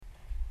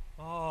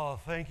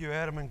Thank you,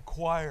 Adam and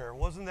choir.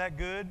 Wasn't that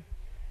good?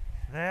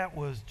 That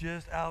was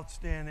just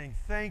outstanding.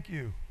 Thank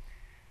you.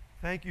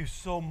 Thank you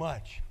so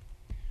much.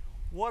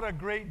 What a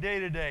great day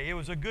today. It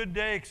was a good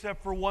day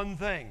except for one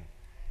thing,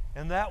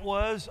 and that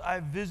was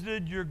I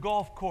visited your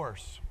golf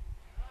course,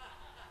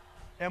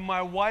 and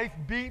my wife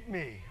beat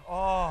me.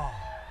 Oh.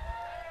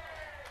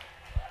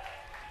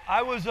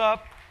 I was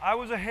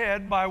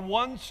ahead by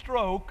one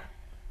stroke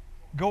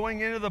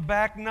going into the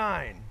back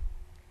nine.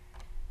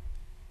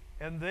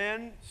 And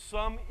then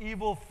some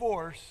evil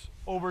force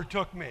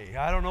overtook me.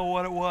 I don't know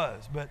what it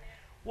was, but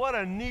what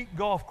a neat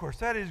golf course.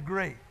 That is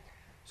great.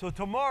 So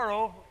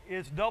tomorrow,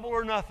 it's double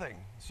or nothing.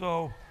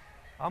 So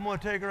I'm going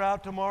to take her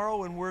out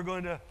tomorrow, and we're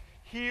going to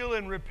heal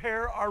and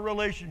repair our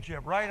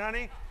relationship. Right,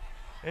 honey?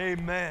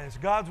 Amen. It's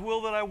God's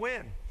will that I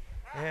win.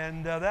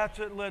 And that's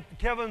it.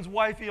 Kevin's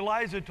wife,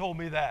 Eliza, told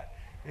me that.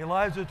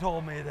 Eliza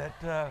told me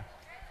that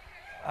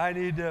I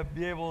need to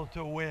be able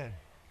to win.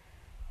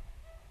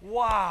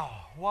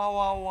 Wow.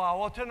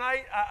 Well,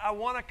 tonight I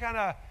want to kind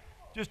of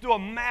just do a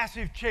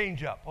massive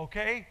change up,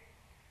 okay?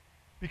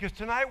 Because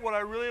tonight what I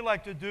really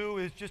like to do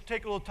is just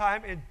take a little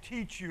time and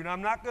teach you.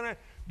 And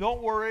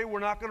don't worry, we're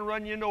not going to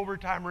run you into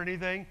overtime or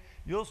anything.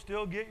 You'll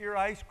still get your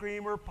ice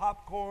cream or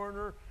popcorn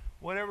or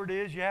whatever it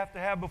is you have to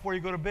have before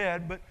you go to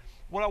bed. But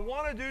what I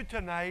want to do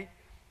tonight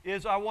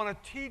is I want to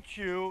teach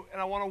you,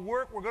 and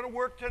we're going to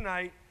work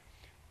tonight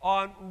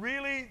on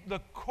really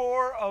the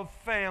core of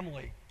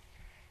family.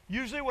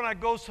 Usually when I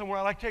go somewhere,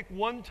 I like to take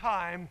one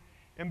time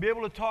and be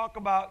able to talk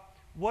about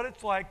what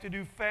it's like to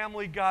do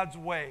family God's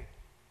way,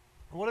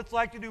 what it's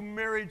like to do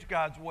marriage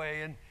God's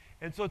way.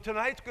 And so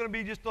tonight's going to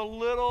be just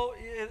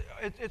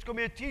it's going to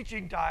be a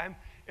teaching time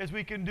as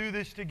we can do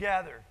this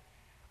together.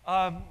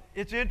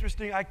 It's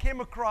interesting. I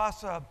came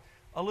across a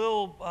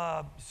little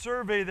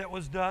survey that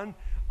was done.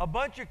 A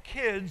bunch of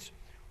kids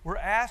were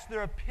asked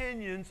their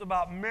opinions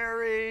about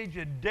marriage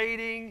and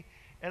dating,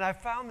 and I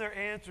found their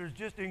answers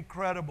just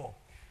incredible.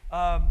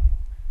 Let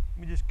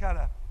me just kind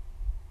of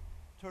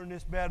turn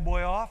this bad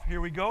boy off. Here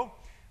we go.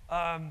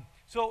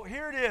 So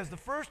here it is. The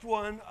first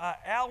one,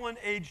 Alan,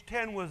 age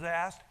 10, was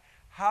asked,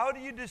 how do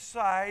you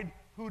decide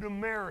who to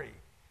marry?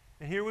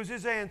 And here was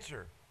his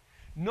answer.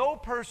 No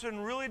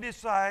person really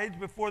decides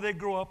before they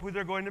grow up who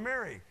they're going to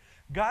marry.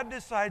 God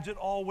decides it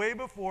all way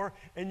before,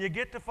 and you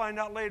get to find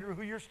out later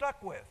who you're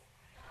stuck with.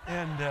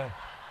 And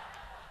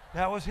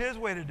that was his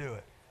way to do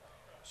it.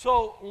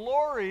 So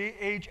Lori,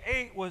 age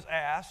 8, was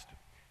asked,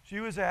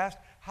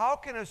 how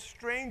can a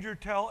stranger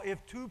tell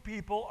if two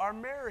people are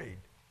married?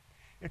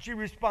 And she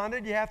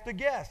responded, you have to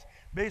guess,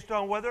 based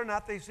on whether or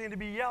not they seem to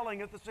be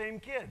yelling at the same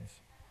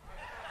kids.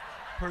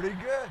 Pretty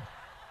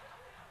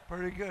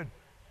good.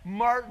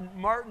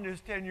 Martin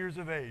is 10 years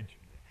of age.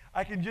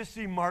 I can just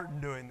see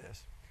Martin doing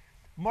this.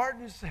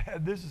 Martin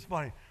said, this is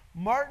funny.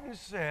 Martin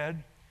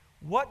said,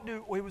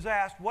 he was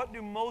asked, what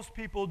do most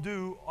people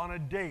do on a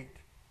date?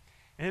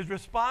 And his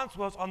response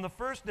was, on the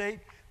first date,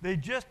 they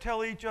just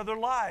tell each other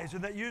lies,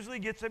 and that usually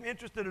gets them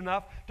interested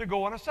enough to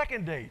go on a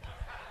second date.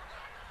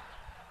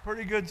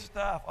 Pretty good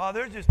stuff. Oh,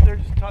 there's just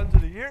tons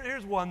of these.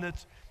 Here's one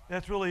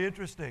that's really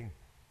interesting.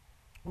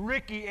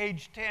 Ricky,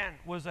 age 10,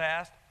 was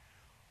asked,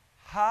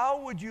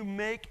 how would you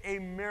make a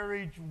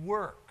marriage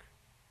work?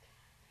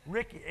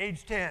 Ricky,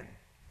 age 10.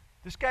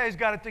 This guy's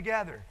got it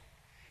together.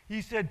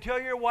 He said, tell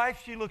your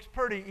wife she looks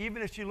pretty,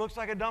 even if she looks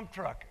like a dump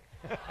truck.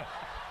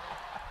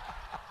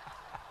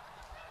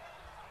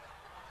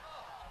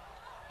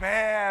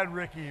 Bad,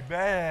 Ricky,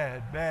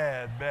 bad.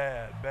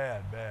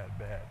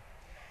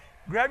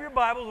 Grab your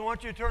Bibles. I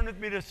want you to turn with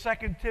me to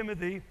 1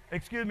 Timothy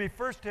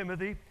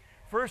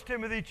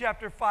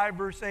chapter 5,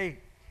 verse 8.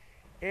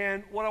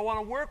 And what I want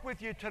to work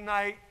with you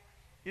tonight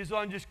is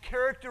on just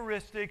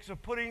characteristics of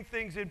putting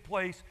things in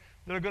place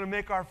that are going to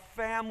make our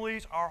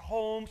families, our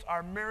homes,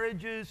 our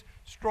marriages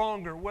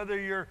stronger. Whether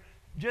you're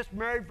just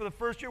married for the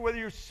first year, whether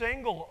you're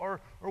single,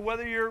 or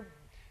whether you're,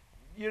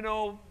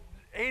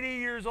 80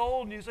 years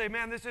old and you say,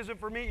 man, this isn't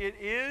for me. It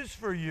is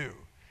for you.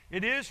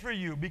 It is for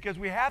you, because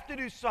we have to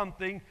do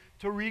something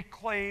to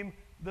reclaim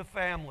the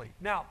family.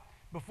 Now,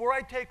 before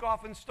I take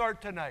off and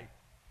start tonight,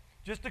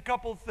 just a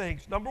couple of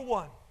things. Number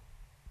one,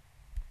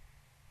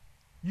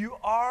 you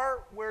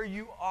are where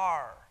you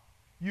are.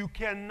 You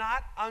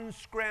cannot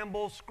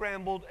unscramble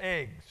scrambled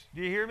eggs.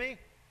 Do you hear me?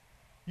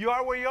 You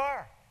are where you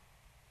are.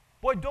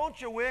 Boy,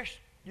 don't you wish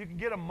you could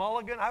get a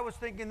mulligan? I was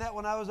thinking that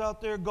when I was out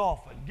there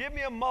golfing. Give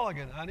me a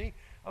mulligan, honey.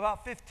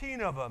 About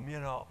 15 of them,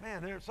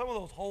 Man, some of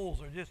those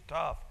holes are just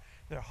tough.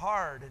 They're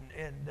hard,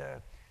 and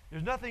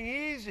there's nothing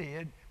easy.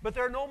 But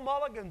there are no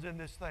mulligans in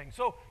this thing.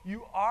 So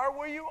you are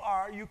where you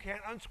are. You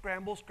can't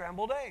unscramble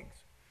scrambled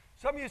eggs.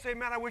 Some of you say,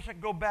 man, I wish I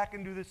could go back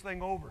and do this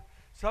thing over.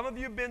 Some of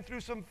you have been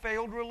through some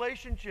failed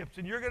relationships,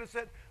 and you're going to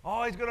say,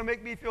 oh, he's going to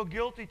make me feel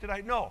guilty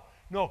tonight. No.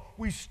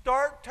 We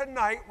start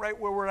tonight right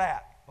where we're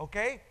at,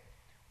 okay?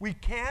 We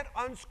can't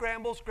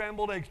unscramble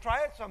scrambled eggs.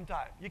 Try it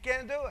sometime. You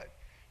can't do it.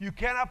 You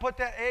cannot put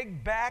that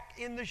egg back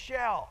in the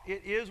shell.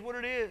 It is what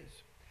it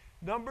is.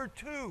 Number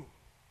two,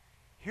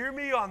 hear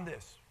me on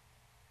this.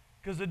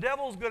 Because the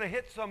devil's going to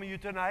hit some of you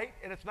tonight,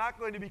 and it's not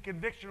going to be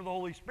conviction of the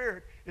Holy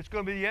Spirit. It's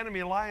going to be the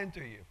enemy lying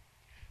to you.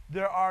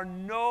 There are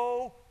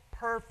no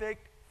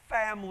perfect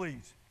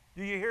families.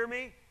 Do you hear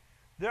me?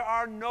 There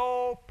are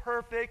no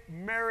perfect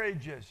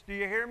marriages. Do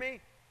you hear me?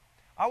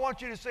 I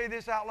want you to say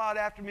this out loud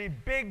after me.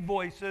 Big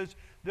voices.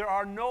 There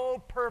are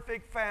no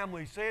perfect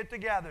families. Say it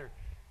together.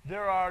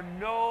 There are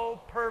no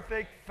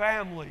perfect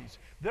families.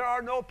 There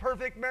are no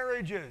perfect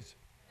marriages.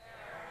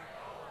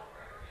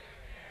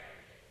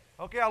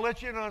 Okay, I'll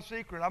let you in on a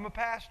secret. I'm a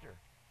pastor.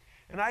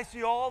 And I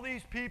see all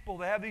these people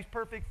that have these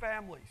perfect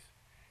families.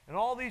 And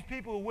all these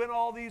people who win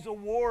all these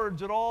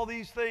awards and all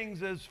these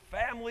things as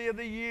Family of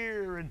the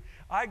Year. And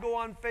I go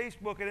on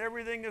Facebook and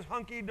everything is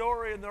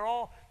hunky-dory and they're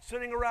all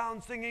sitting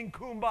around singing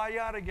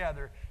Kumbaya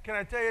together. Can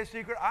I tell you a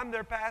secret? I'm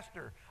their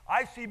pastor.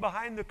 I see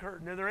behind the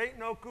curtain and there ain't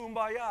no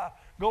Kumbaya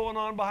going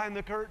on behind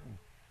the curtain.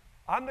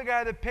 I'm the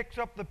guy that picks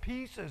up the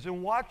pieces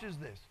and watches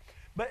this.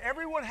 But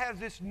everyone has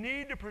this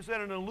need to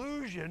present an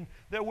illusion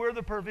that we're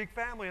the perfect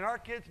family. And our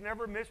kids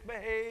never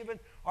misbehave.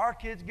 And our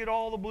kids get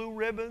all the blue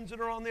ribbons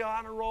and are on the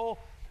honor roll.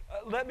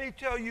 Let me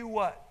tell you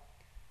what.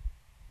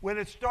 When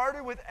it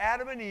started with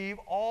Adam and Eve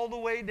all the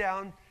way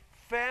down,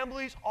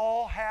 families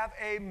all have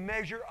a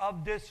measure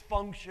of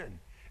dysfunction.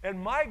 And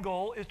my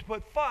goal is to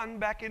put fun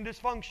back in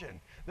dysfunction.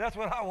 That's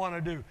what I want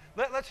to do.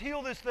 Let's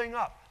heal this thing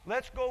up.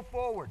 Let's go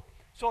forward.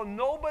 So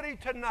nobody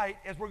tonight,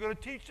 as we're going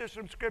to teach this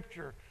from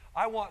Scripture,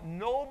 I want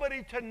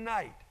nobody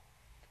tonight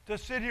to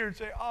sit here and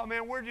say, oh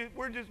man, we're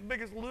just the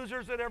biggest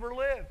losers that ever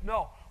lived.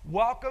 No.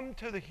 Welcome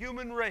to the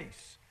human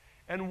race.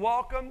 And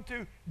welcome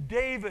to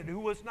David, who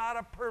was not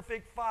a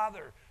perfect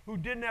father, who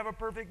didn't have a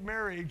perfect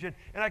marriage. And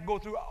I go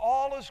through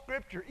all of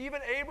Scripture. Even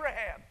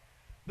Abraham,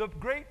 the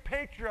great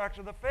patriarchs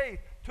of the faith,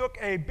 took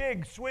a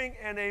big swing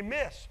and a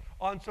miss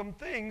on some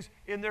things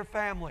in their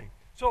family.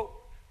 So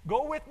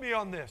go with me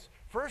on this.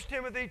 1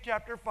 Timothy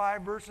chapter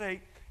 5, verse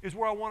 8 is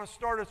where I want to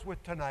start us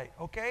with tonight,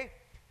 okay?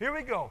 Here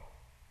we go.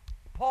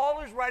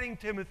 Paul is writing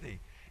Timothy,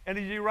 and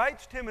as he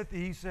writes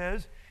Timothy, he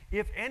says,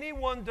 if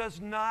anyone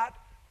does not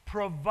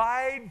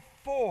provide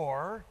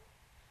for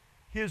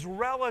his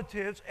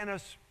relatives and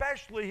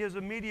especially his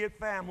immediate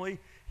family,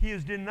 he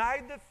has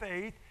denied the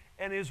faith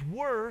and is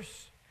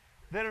worse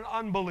than an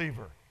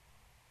unbeliever.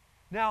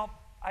 Now,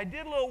 I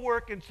did a little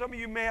work, and some of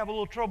you may have a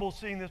little trouble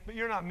seeing this, but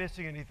you're not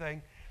missing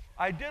anything.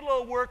 I did a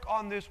little work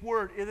on this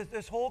word. It is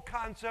this whole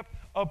concept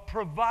of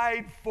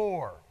provide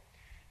for.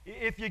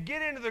 If you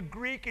get into the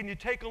Greek and you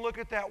take a look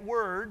at that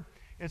word,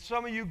 and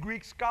some of you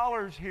Greek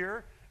scholars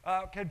here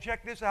can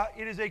check this out,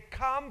 it is a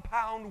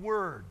compound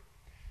word.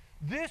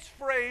 This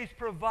phrase,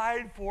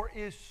 provide for,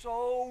 is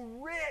so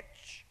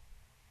rich.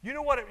 You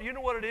know what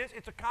it is?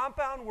 It's a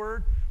compound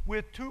word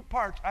with two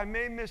parts. I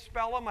may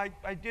misspell them.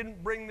 I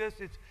didn't bring this.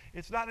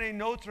 It's not any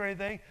notes or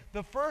anything.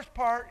 The first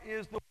part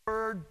is the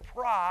word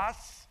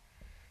pros.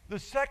 The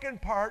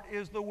second part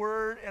is the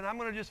word, and I'm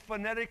going to just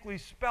phonetically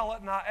spell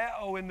it,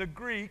 naeo in the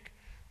Greek.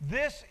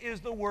 This is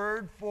the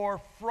word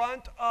for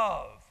front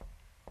of.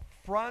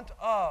 Front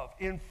of.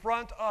 In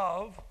front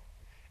of.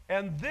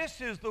 And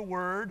this is the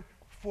word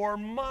for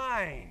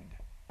mind.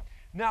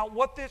 Now,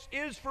 what this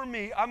is for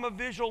me, I'm a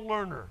visual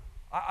learner.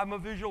 I'm a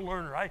visual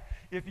learner.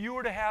 If you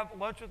were to have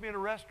lunch with me in a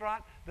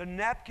restaurant, the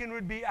napkin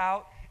would be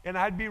out, and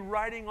I'd be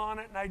writing on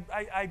it, and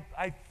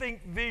I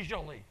think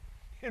visually.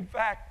 In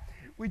fact,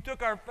 we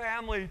took our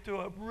family to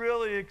a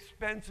really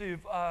expensive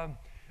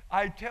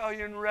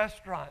Italian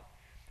restaurant.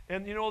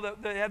 And you know,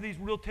 they have these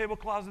real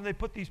tablecloths, and they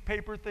put these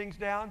paper things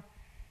down.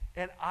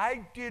 And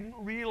I didn't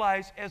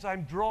realize as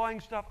I'm drawing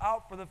stuff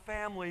out for the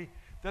family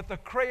that the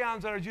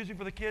crayons that I was using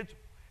for the kids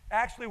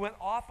actually went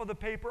off of the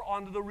paper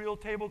onto the real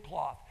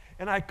tablecloth.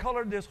 And I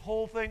colored this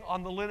whole thing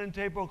on the linen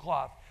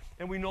tablecloth.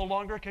 And we no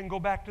longer can go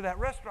back to that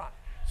restaurant.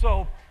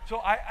 So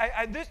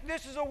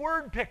this is a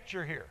word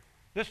picture here.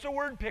 This is a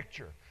word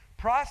picture.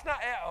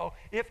 Prosnaeo,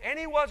 if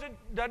anyone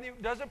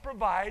doesn't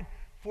provide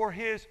for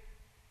his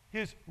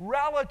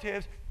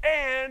relatives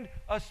and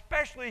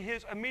especially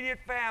his immediate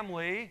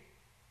family,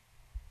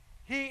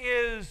 he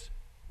is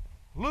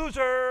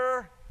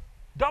loser,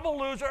 double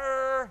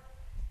loser.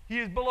 He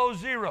is below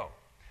zero.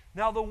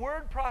 Now, the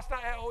word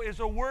prosnaeo is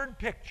a word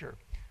picture.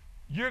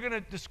 You're going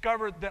to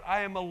discover that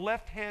I am a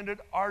left-handed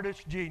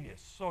artist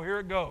genius. So here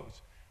it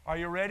goes. Are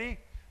you ready?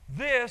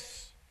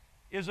 This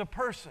is a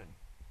person,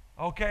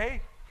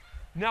 okay?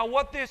 Now,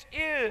 what this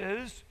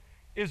is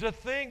a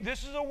thing,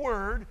 this is a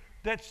word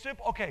that's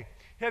simple. Okay,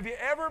 have you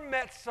ever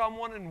met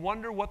someone and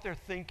wonder what they're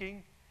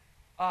thinking?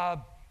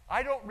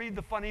 I don't read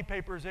the funny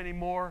papers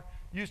anymore.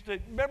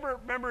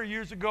 Remember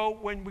years ago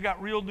when we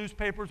got real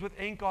newspapers with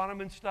ink on them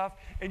and stuff,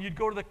 and you'd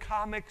go to the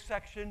comic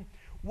section?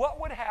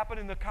 What would happen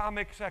in the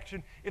comic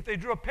section if they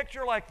drew a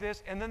picture like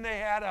this and then they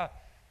had a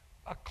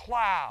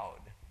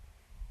cloud?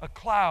 A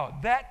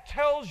cloud. That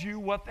tells you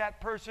what that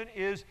person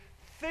is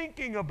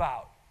thinking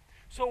about.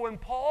 So when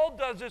Paul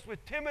does this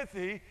with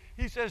Timothy,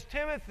 he says,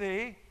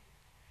 Timothy,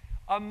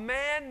 a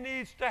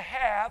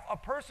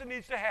person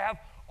needs to have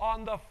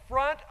on the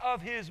front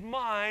of his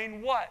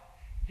mind what?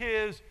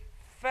 His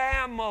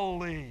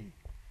family.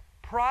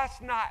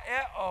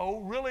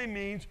 prosnaeo really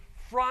means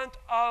front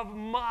of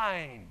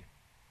mind.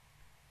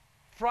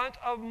 Front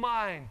of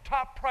mind,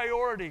 top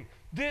priority.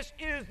 This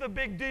is the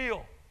big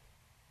deal.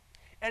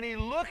 And he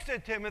looks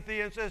at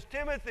Timothy and says,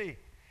 Timothy,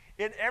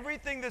 in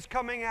everything that's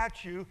coming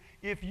at you,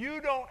 if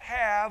you don't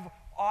have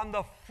on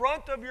the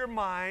front of your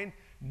mind,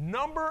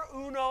 number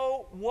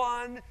uno,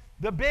 one,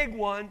 the big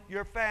one,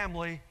 your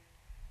family,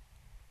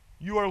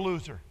 you are a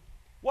loser.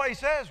 Well, he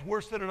says,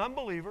 worse than an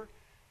unbeliever.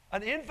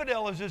 An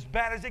infidel is as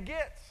bad as it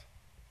gets.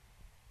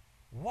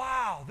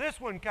 Wow, this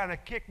one kind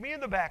of kicked me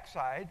in the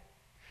backside,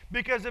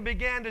 because it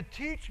began to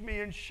teach me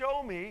and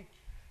show me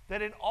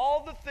that in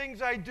all the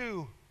things I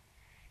do,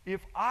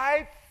 if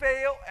I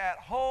fail at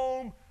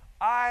home,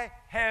 I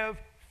have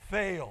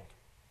failed.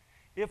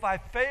 If I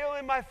fail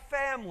in my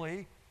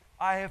family,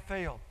 I have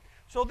failed.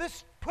 So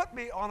this put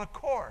me on a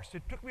course.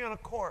 It took me on a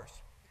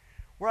course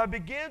where I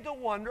began to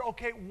wonder,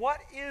 okay, what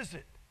is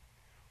it?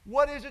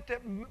 What is it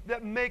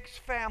that makes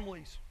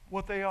families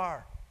what they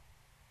are?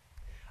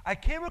 I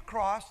came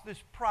across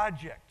this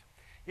project.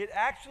 It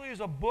actually is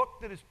a book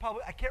that is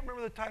published. I can't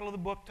remember the title of the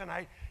book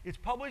tonight. It's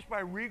published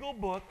by Regal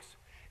Books,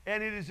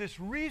 and it is this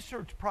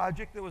research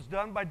project that was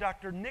done by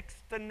Dr. Nick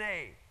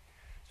Stenay.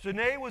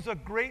 Stenay was a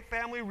great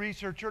family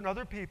researcher and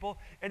other people,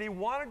 and he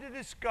wanted to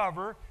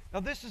discover, now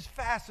this is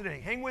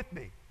fascinating, hang with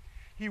me.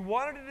 He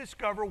wanted to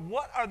discover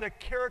what are the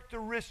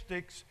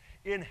characteristics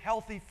in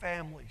healthy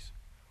families.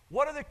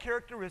 What are the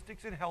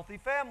characteristics in healthy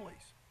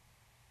families?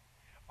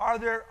 Are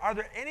there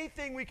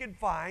anything we can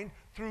find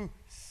through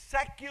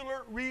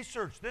secular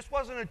research? This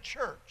wasn't a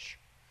church.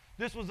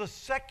 This was a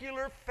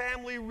secular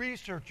family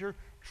researcher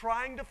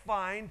trying to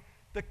find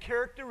the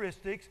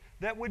characteristics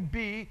that would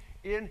be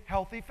in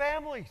healthy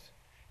families,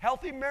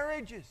 healthy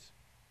marriages.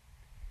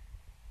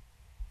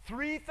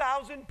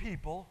 3,000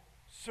 people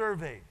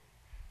surveyed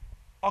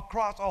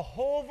across a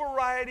whole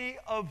variety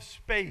of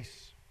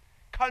space,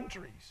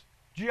 countries,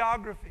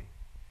 geography.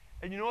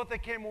 And you know what they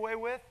came away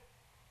with?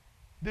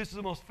 This is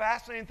the most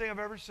fascinating thing I've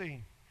ever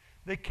seen.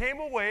 They came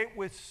away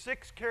with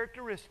 6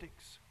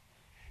 characteristics,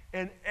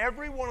 and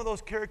every one of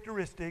those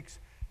characteristics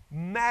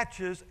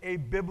matches a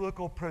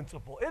biblical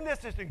principle. Isn't this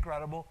just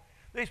incredible?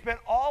 They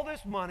spent all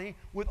this money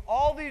with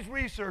all these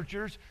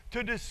researchers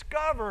to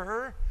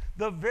discover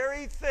the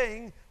very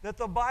thing that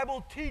the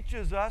Bible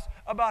teaches us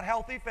about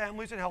healthy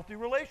families and healthy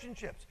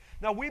relationships.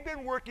 Now, we've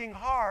been working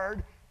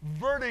hard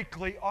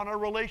vertically on our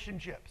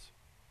relationships.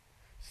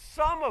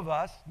 Some of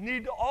us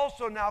need to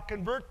also now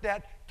convert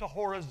that to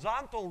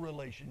horizontal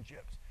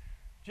relationships.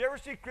 Do you ever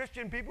see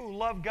Christian people who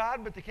love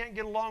God, but they can't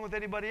get along with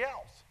anybody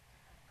else?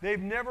 They've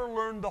never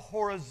learned the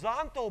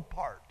horizontal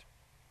part.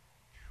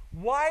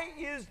 Why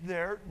is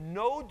there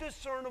no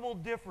discernible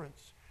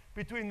difference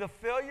between the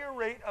failure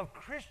rate of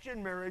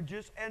Christian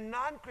marriages and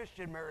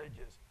non-Christian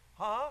marriages?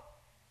 Huh?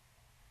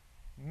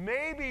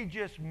 Maybe,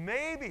 just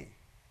maybe,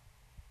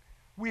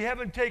 we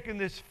haven't taken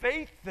this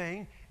faith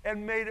thing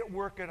and made it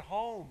work at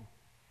home.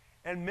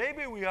 And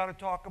maybe we ought to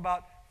talk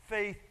about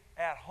faith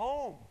at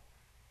home,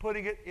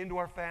 putting it into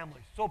our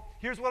families. So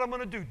here's what I'm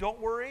going to do. Don't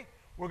worry.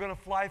 We're going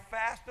to fly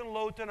fast and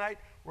low tonight.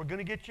 We're going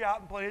to get you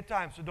out in plenty of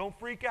time. So don't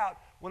freak out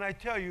when I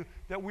tell you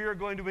that we are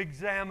going to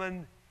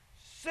examine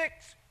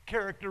 6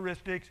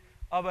 characteristics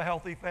of a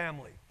healthy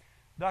family.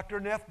 Dr.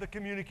 Neff, the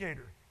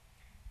communicator,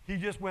 he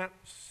just went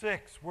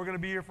 6. We're going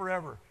to be here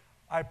forever.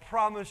 I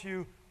promise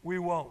you we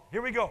won't.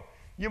 Here we go.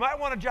 You might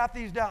want to jot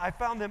these down. I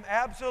found them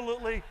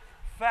absolutely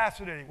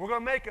fascinating. We're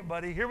going to make it,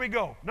 buddy. Here we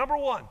go. Number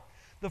 1,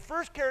 the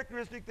first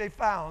characteristic they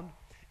found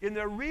in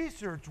their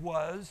research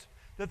was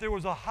that there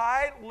was a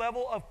high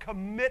level of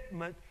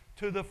commitment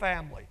to the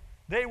family.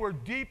 They were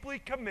deeply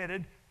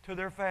committed to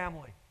their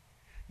family.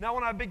 Now,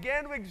 when I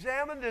began to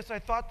examine this, I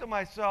thought to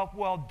myself,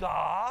 well,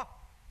 duh.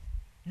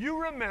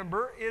 You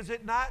remember, is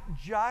it not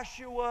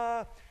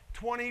Joshua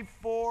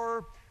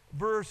 24,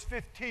 verse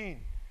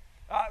 15?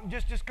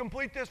 Just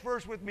complete this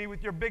verse with me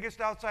with your biggest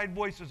outside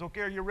voices,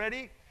 okay? Are you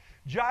ready?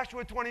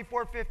 Joshua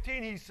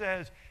 24:15, he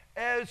says,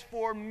 as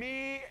for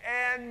me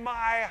and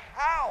my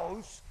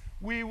house,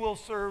 we will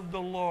serve the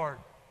Lord.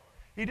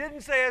 He didn't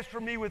say, as for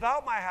me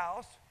without my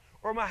house,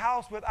 or my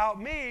house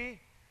without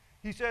me.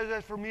 He says,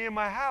 as for me and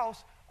my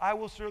house, I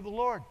will serve the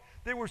Lord.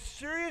 They were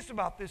serious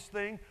about this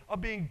thing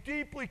of being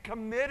deeply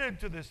committed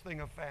to this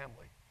thing of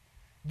family.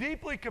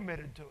 Deeply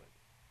committed to it.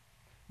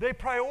 They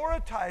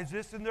prioritized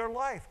this in their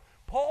life.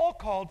 Paul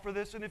called for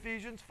this in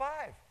Ephesians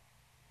 5.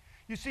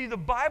 You see, the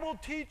Bible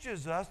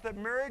teaches us that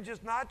marriage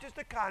is not just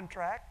a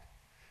contract.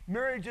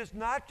 Marriage is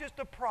not just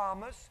a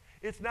promise.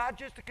 It's not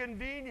just a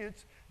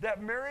convenience.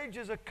 That marriage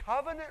is a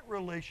covenant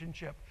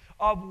relationship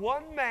of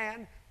one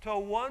man to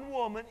one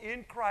woman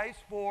in Christ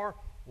for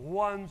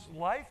one's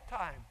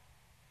lifetime.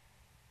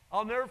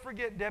 I'll never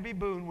forget Debbie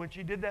Boone when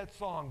she did that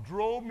song,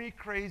 Drove Me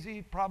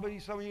Crazy. Probably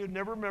some of you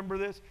never remember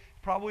this,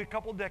 probably a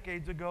couple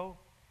decades ago.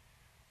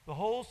 The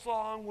whole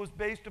song was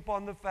based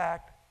upon the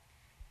fact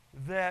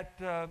that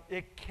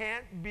it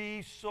can't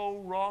be so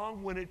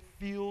wrong when it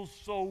feels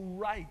so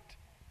right.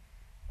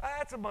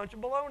 That's a bunch of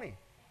baloney.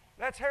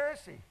 That's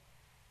heresy.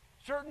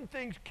 Certain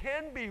things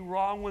can be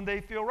wrong when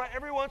they feel right.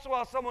 Every once in a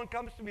while, someone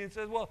comes to me and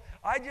says, well,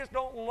 I just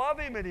don't love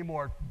him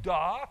anymore.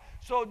 Duh.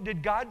 So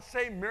did God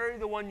say marry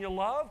the one you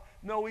love?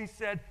 No, he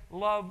said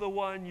love the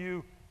one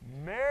you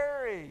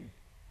married.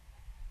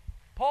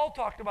 Paul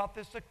talked about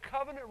this, a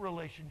covenant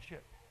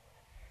relationship.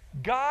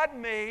 God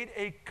made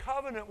a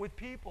covenant with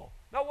people.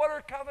 Now, what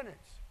are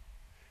covenants?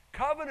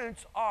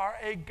 Covenants are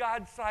a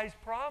God-sized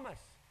promise.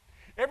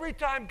 Every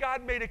time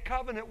God made a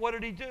covenant, what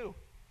did he do?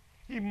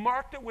 He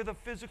marked it with a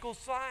physical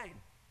sign.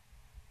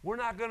 We're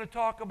not going to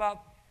talk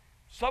about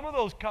some of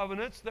those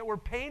covenants that were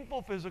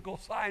painful physical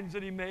signs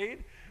that he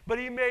made, but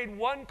he made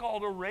one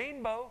called a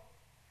rainbow,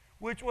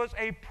 which was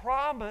a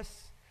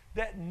promise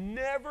that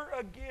never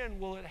again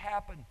will it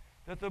happen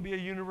that there'll be a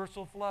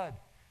universal flood.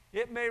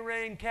 It may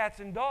rain cats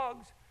and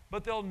dogs,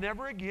 but there'll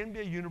never again be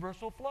a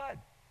universal flood.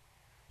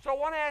 So I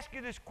want to ask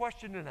you this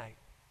question tonight.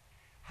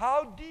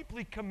 How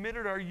deeply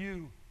committed are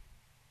you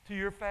to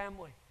your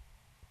family?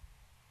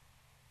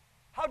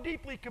 How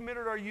deeply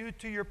committed are you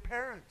to your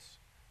parents?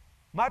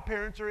 My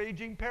parents are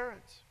aging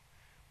parents.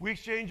 We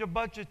exchanged a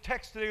bunch of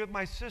texts today with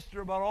my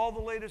sister about all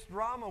the latest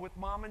drama with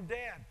mom and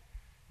dad.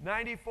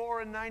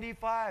 94 and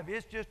 95.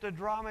 It's just a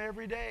drama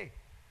every day.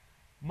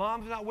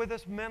 Mom's not with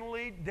us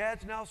mentally.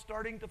 Dad's now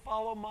starting to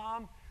follow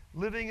mom,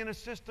 living in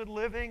assisted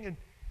living. And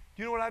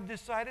do you know what I've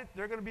decided?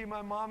 They're going to be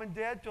my mom and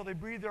dad till they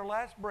breathe their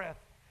last breath.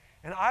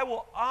 And I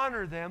will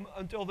honor them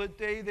until the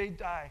day they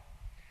die.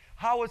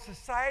 How a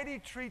society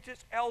treats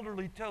its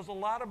elderly tells a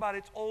lot about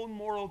its own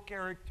moral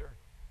character.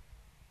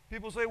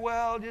 People say,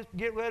 well, just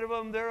get rid of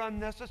them. They're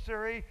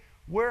unnecessary.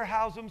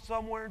 Warehouse them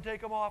somewhere and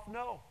take them off.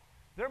 No.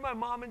 They're my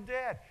mom and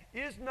dad.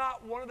 Is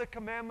not one of the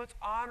commandments,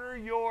 honor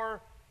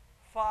your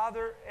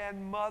father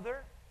and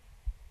mother?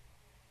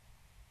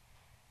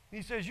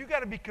 He says, you got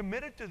to be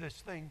committed to this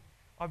thing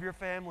of your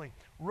family.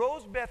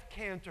 Rose Beth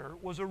Cantor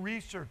was a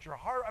researcher,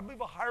 I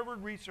believe a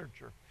Harvard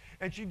researcher.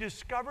 And she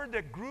discovered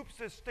that groups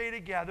that stay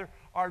together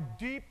are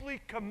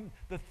deeply,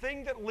 the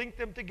thing that linked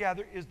them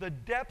together is the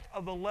depth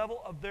of the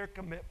level of their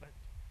commitment.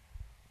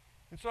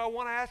 And so I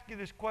want to ask you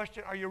this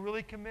question, are you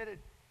really committed?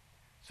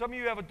 Some of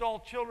you have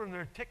adult children that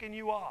are ticking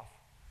you off.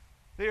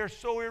 They are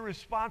so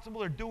irresponsible,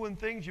 they're doing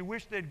things you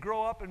wish they'd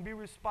grow up and be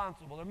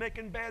responsible. They're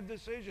making bad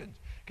decisions.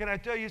 Can I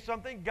tell you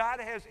something? God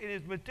has, in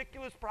his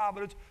meticulous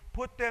providence,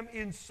 put them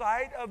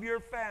inside of your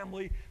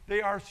family.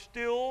 They are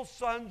still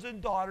sons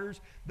and daughters.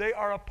 They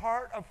are a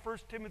part of 1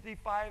 Timothy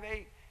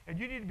 5:8. And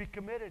you need to be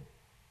committed.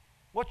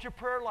 What's your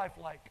prayer life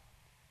like?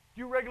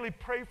 Do you regularly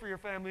pray for your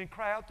family and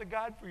cry out to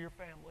God for your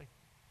family?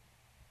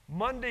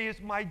 Monday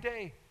is my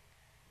day.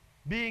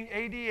 Being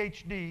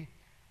ADHD,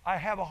 I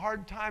have a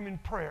hard time in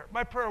prayer.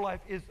 My prayer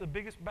life is the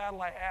biggest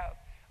battle I have.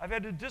 I've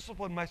had to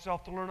discipline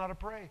myself to learn how to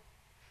pray.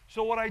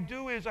 So what I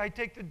do is I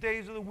take the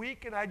days of the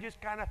week and I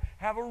just kind of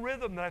have a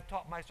rhythm that I've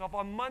taught myself.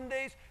 On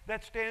Mondays,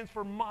 that stands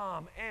for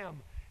Mom,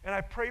 M. And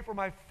I pray for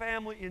my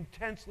family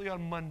intensely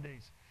on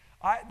Mondays.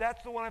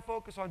 That's the one I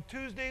focus on.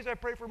 Tuesdays, I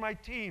pray for my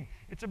team.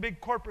 It's a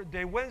big corporate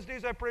day.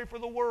 Wednesdays, I pray for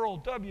the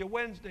world, W,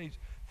 Wednesdays.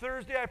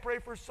 Thursday, I pray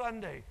for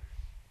Sunday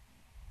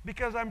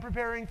because I'm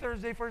preparing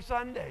Thursday for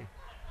Sunday.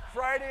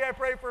 Friday, I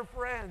pray for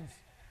friends.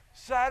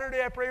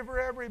 Saturday, I pray for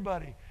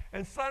everybody.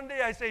 And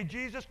Sunday, I say,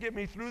 Jesus, get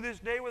me through this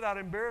day without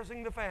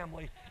embarrassing the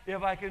family,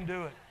 if I can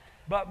do it.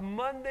 But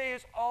Monday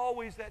is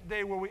always that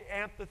day where we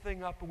amp the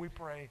thing up and we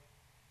pray.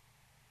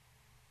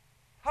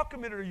 How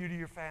committed are you to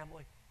your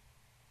family?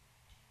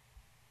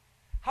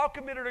 How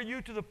committed are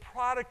you to the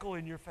prodigal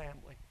in your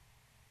family?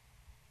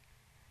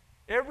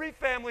 Every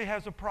family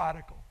has a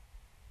prodigal.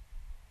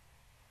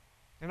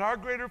 In our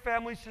greater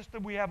family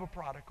system, we have a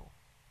prodigal.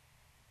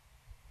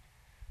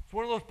 It's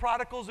one of those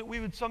prodigals that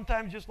we would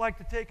sometimes just like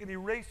to take an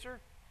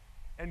eraser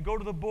and go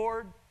to the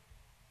board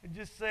and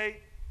just say,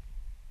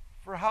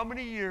 for how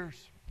many years?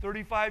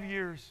 35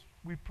 years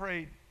we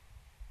prayed.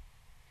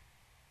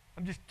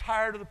 I'm just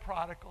tired of the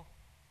prodigal.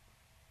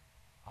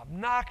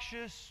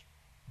 Obnoxious,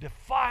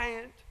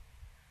 defiant,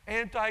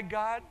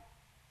 anti-God.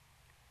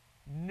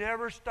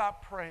 Never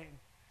stop praying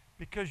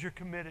because you're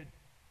committed.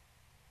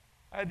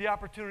 I had the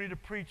opportunity to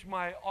preach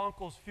my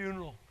uncle's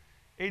funeral,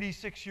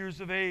 86 years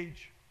of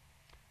age.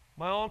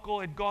 My uncle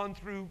had gone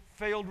through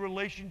failed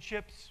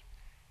relationships,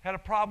 had a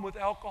problem with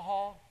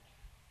alcohol,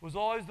 was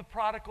always the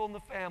prodigal in the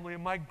family,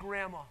 and my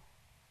grandma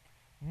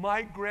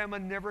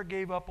never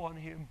gave up on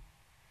him.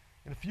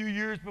 And a few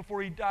years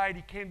before he died,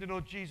 he came to know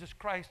Jesus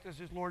Christ as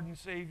his Lord and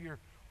Savior.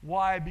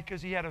 Why?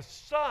 Because he had a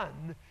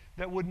son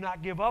that would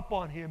not give up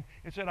on him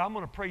and said, I'm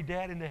going to pray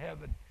Dad into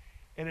heaven.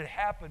 And it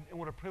happened, and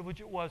what a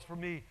privilege it was for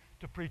me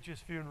to preach his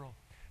funeral.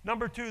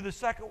 Number two, the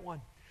second one.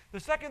 The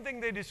second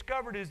thing they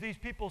discovered is these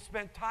people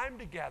spent time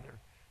together.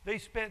 They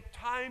spent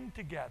time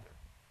together.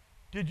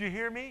 Did you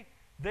hear me?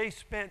 They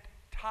spent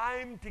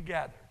time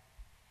together.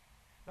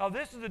 Now,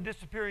 this is a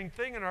disappearing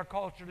thing in our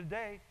culture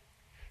today.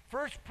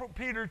 1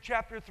 Peter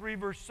chapter 3,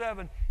 verse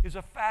 7 is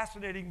a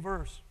fascinating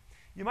verse.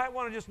 You might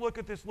want to just look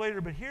at this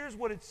later, but here's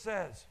what it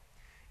says.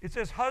 It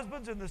says,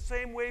 husbands, in the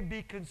same way,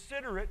 be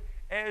considerate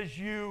as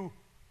you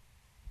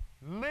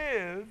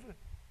live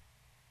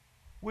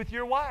with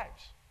your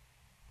wives.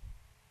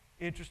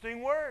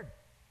 Interesting word.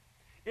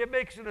 It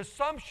makes an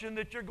assumption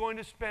that you're going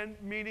to spend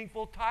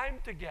meaningful time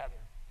together.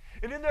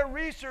 And in their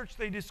research,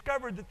 they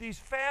discovered that these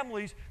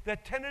families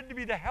that tended to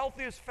be the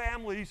healthiest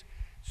families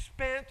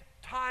spent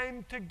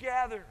time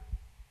together.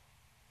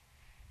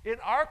 In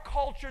our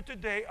culture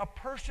today, a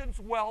person's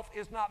wealth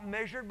is not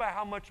measured by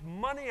how much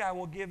money I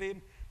will give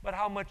him, but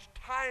how much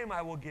time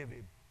I will give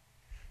him.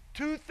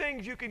 Two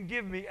things you can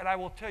give me, and I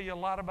will tell you a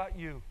lot about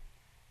you.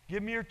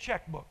 Give me your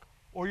checkbook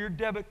or your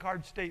debit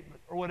card statement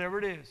or whatever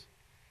it is,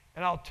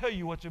 and I'll tell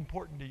you what's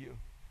important to you.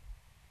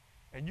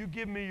 And you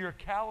give me your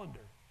calendar,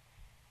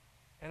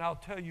 and I'll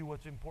tell you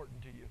what's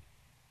important to you.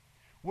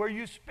 Where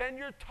you spend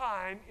your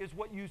time is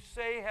what you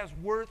say has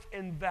worth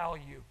and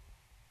value.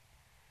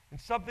 And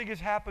something has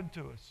happened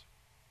to us.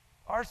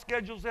 Our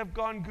schedules have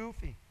gone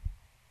goofy.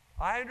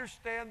 I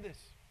understand this.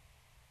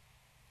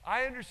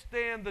 I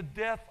understand the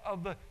death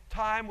of the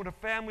time when a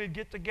family would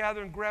get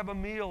together and grab a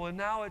meal, and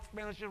now it's,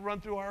 man, let's just run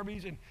through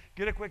Arby's and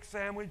get a quick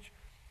sandwich.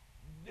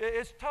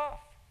 It's tough.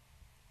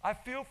 I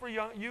feel for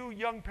you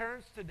young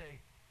parents today.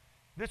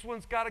 This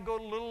one's got to go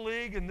to Little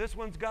League, and this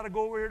one's got to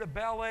go over here to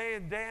ballet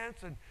and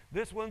dance, and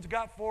this one's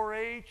got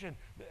 4-H, and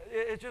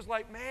it's just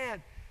like,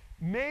 man,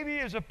 maybe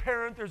as a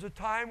parent there's a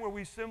time where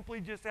we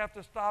simply just have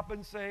to stop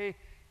and say,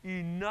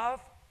 enough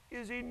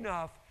is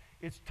enough.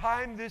 It's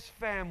time this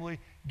family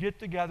get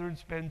together and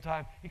spend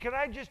time. And can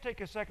I just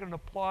take a second and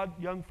applaud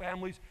young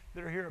families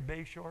that are here at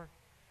Bayshore?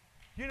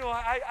 You know,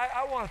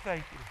 I want to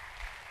thank you.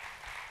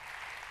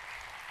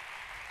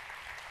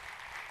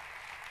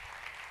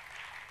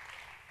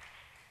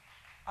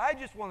 I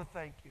just want to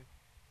thank you.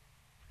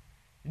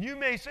 And you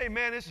may say,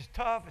 man, this is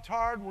tough, it's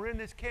hard, we're in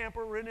this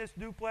camper, we're in this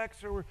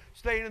duplex, or we're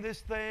staying in this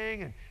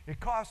thing, and it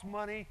costs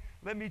money.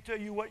 Let me tell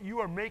you what, you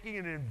are making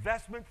an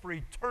investment for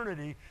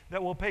eternity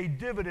that will pay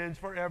dividends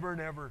forever and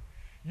ever.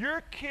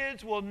 Your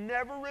kids will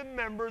never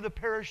remember the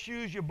pair of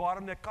shoes you bought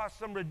them that cost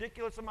some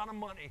ridiculous amount of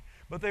money,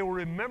 but they will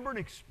remember an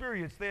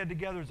experience they had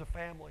together as a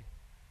family.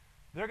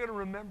 They're going to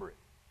remember it.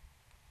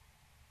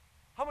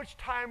 How much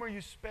time are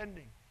you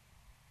spending?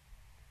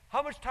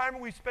 How much time are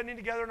we spending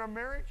together in our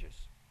marriages?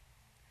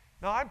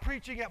 Now, I'm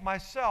preaching at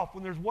myself.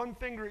 When there's one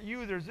finger at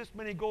you, there's this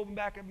many going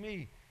back at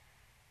me.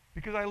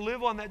 Because I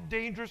live on that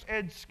dangerous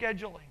edge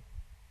scheduling,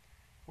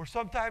 where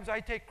sometimes I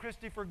take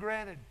Christy for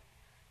granted.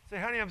 Say,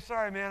 honey, I'm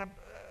sorry, man.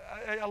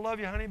 I love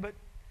you, honey, but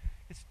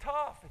it's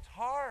tough. It's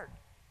hard.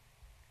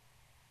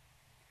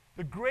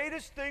 The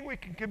greatest thing we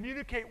can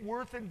communicate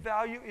worth and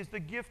value is the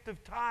gift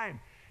of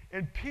time.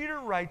 And Peter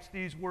writes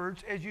these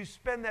words as you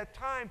spend that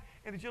time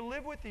and as you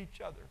live with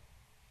each other.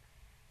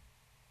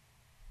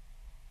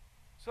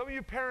 Some of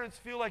you parents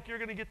feel like you're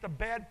going to get the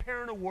bad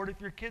parent award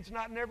if your kid's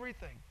not in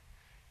everything.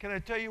 Can I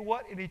tell you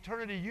what? In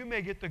eternity, you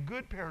may get the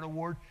good parent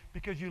award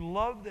because you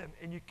loved them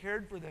and you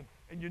cared for them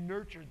and you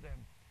nurtured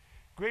them.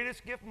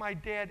 Greatest gift my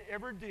dad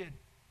ever did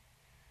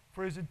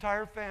for his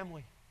entire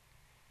family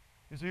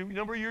is a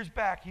number of years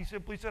back. He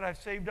simply said,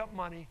 I've saved up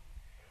money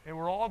and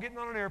we're all getting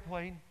on an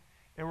airplane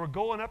and we're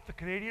going up the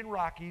Canadian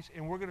Rockies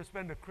and we're going to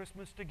spend a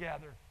Christmas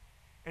together.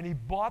 And he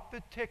bought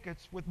the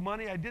tickets with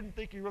money I didn't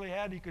think he really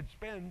had he could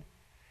spend,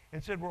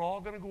 and said, we're all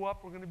going to go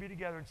up, we're going to be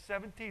together. And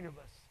 17 of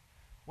us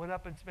went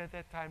up and spent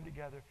that time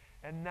together.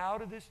 And now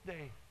to this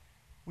day,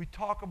 we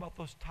talk about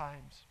those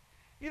times.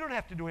 You don't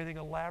have to do anything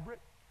elaborate.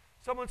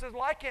 Someone says,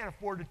 well, I can't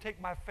afford to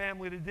take my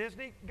family to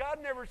Disney. God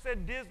never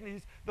said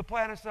Disney's the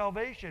plan of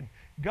salvation.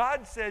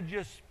 God said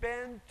just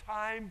spend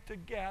time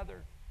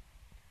together.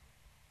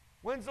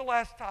 When's the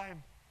last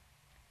time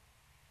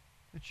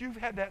that you've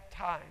had that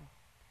time?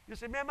 You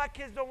say, man, my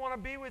kids don't want to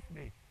be with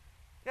me.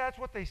 Yeah, that's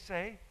what they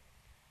say.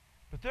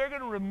 But they're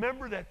going to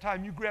remember that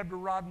time you grabbed a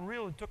rod and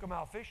reel and took them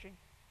out fishing.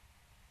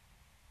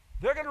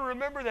 They're going to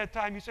remember that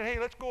time you said, hey,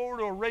 let's go over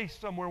to a race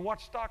somewhere and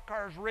watch stock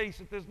cars race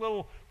at this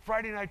little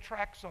Friday night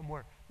track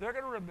somewhere. They're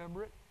going to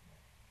remember it.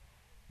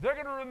 They're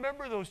going to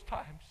remember those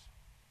times.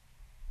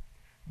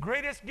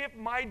 Greatest gift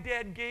my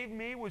dad gave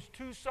me was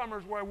 2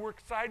 summers where I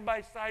worked side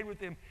by side with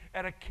him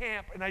at a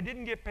camp, and I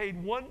didn't get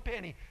paid 1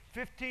 penny.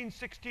 15,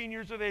 16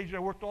 years of age, and I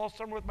worked all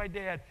summer with my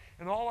dad,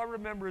 and all I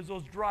remember is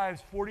those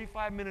drives,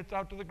 45 minutes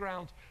out to the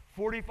grounds,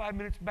 45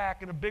 minutes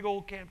back in a big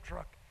old camp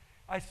truck.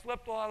 I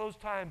slept a lot of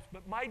those times,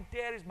 but my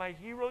dad is my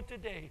hero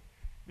today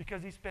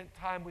because he spent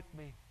time with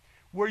me.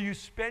 Where you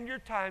spend your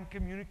time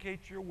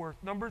communicates your worth.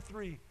 Number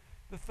 3,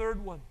 the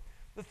third one.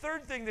 The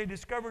third thing they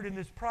discovered in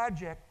this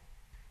project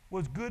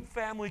was good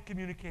family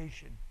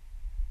communication.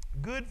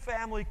 Good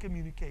family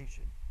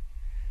communication.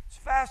 It's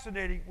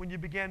fascinating when you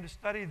began to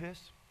study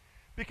this,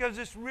 because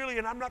this really,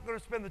 and I'm not going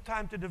to spend the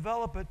time to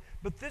develop it,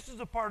 but this is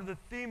a part of the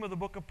theme of the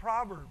book of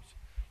Proverbs.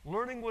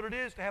 Learning what it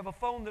is to have a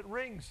phone that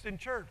rings in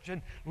church,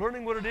 and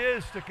learning what it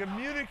is to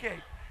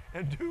communicate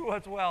and do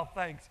what's well,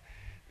 thanks.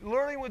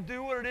 Learning what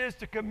it is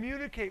to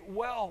communicate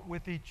well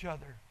with each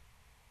other.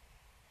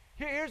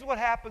 Here's what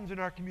happens in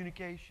our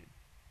communication.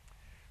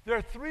 There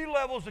are 3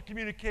 levels of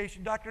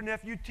communication. Dr.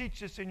 Neff, you teach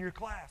this in your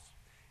class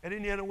at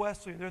Indiana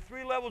Wesleyan. There are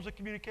 3 levels of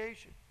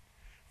communication.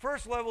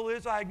 First level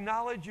is I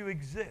acknowledge you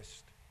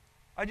exist.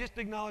 I just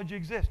acknowledge you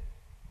exist.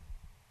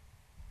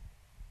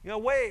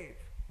 Wave,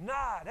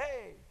 nod,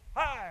 hey,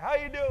 hi, how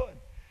you doing?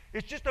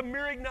 It's just a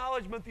mere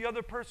acknowledgement the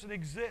other person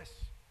exists.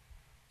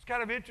 It's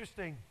kind of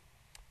interesting.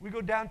 We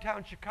go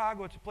downtown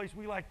Chicago. It's a place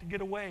we like to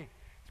get away.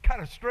 It's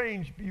kind of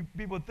strange.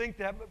 People would think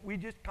that, but we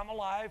just come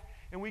alive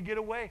and we get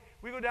away.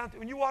 We go down.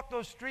 When you walk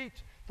those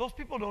streets, those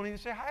people don't even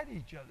say hi to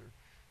each other.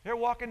 They're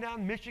walking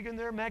down Michigan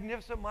there,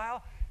 Magnificent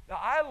Mile. Now,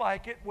 I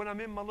like it when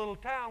I'm in my little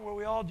town where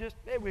we all just,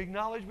 hey, we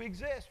acknowledge we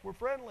exist. We're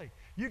friendly.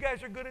 You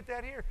guys are good at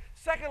that here.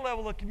 Second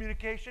level of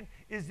communication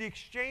is the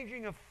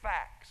exchanging of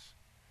facts.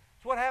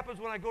 It's what happens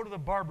when I go to the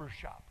barber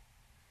shop.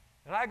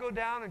 And I go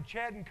down and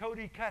Chad and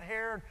Cody cut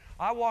hair. And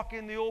I walk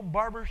in the old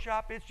barber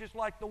shop. It's just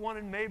like the one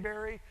in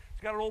Mayberry.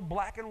 It's got an old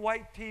black and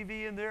white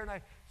TV in there. And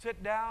I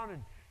sit down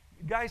and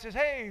the guy says,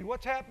 hey,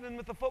 what's happening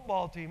with the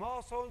football team?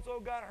 Oh, so-and-so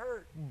got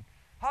hurt. And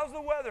how's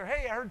the weather?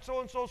 Hey, I heard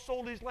so-and-so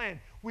sold his land.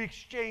 We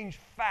exchange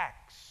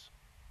facts.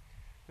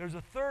 There's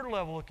a third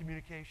level of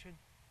communication.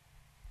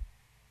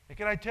 And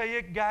can I tell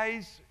you,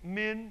 guys,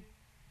 men,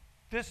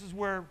 this is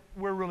where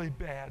we're really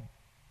bad.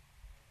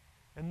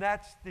 And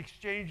that's the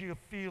exchanging of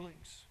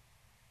feelings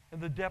and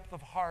the depth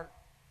of heart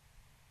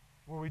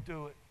where we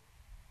do it.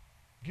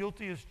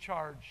 Guilty as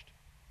charged.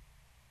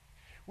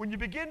 When you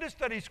begin to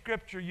study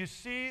Scripture, you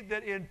see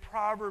that in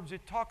Proverbs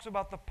it talks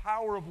about the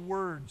power of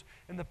words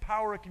and the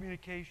power of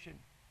communication.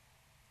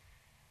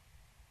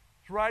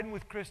 I was riding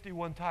with Christy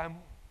one time.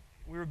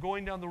 We were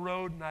going down the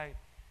road, and I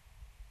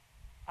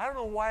don't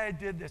know why I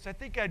did this. I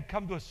think I'd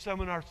come to a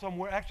seminar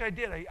somewhere. Actually, I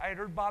did. I had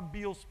heard Bob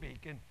Beal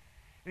speak, and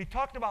he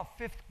talked about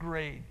fifth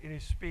grade in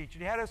his speech,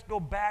 and he had us go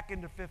back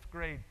into fifth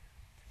grade.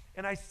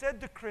 And I said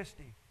to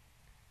Christy,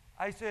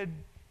 I said,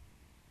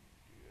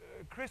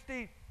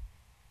 Christy,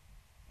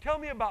 tell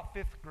me about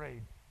fifth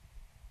grade.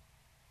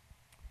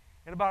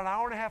 And about an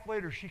hour and a half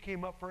later, she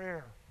came up for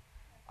air.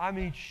 I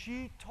mean,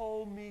 she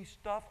told me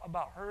stuff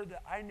about her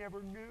that I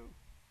never knew.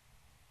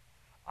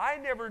 I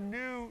never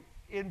knew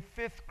in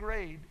fifth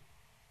grade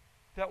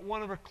that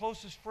one of her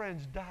closest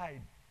friends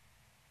died.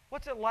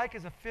 What's it like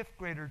as a fifth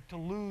grader to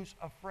lose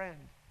a friend?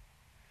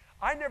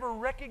 I never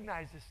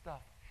recognized this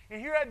stuff.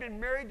 And here I'd been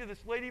married to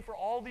this lady for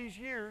all these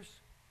years,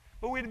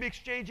 but we'd be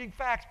exchanging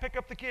facts, pick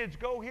up the kids,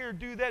 go here,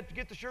 do that,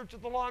 get the shirts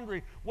at the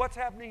laundry, what's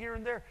happening here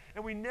and there.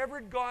 And we never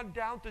had gone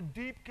down to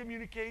deep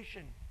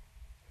communication.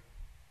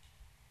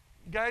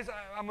 Guys,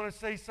 I'm going to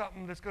say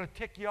something that's going to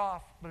tick you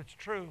off, but it's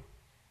true.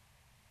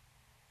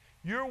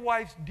 Your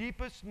wife's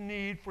deepest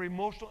need for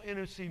emotional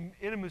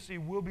intimacy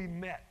will be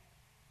met.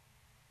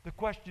 The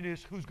question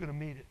is, who's going to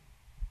meet it?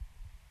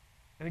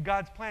 And in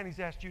God's plan, He's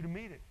asked you to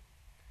meet it.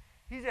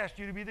 He's asked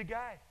you to be the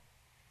guy.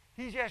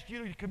 He's asked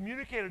you to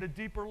communicate at a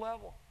deeper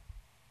level.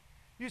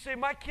 You say,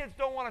 my kids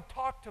don't want to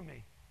talk to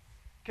me.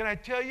 Can I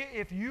tell you,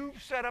 if you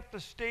set up the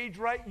stage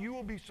right, you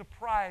will be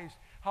surprised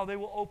how they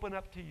will open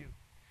up to you.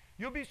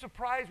 You'll be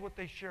surprised what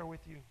they share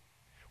with you.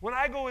 When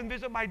I go and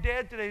visit my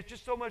dad today, it's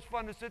just so much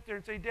fun to sit there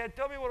and say, Dad,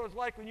 tell me what it was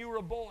like when you were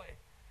a boy.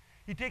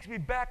 He takes me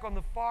back on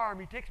the farm.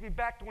 He takes me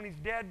back to when his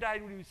dad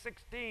died when he was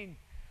 16.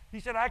 He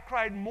said, I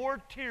cried more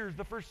tears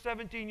the first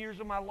 17 years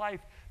of my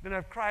life than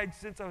I've cried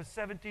since I was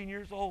 17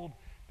 years old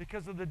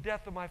because of the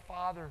death of my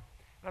father.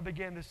 And I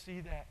began to see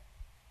that.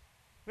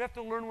 We have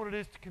to learn what it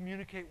is to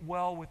communicate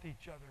well with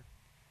each other,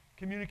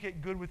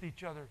 communicate good with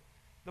each other.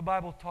 The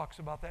Bible talks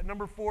about that.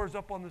 Number 4 is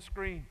up on the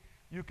screen.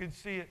 You can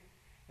see it.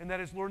 And that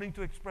is learning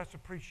to express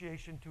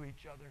appreciation to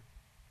each other.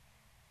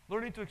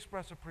 Learning to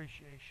express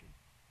appreciation.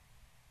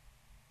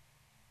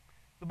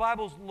 The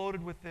Bible's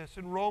loaded with this.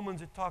 In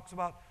Romans, it talks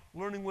about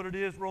learning what it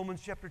is.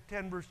 Romans chapter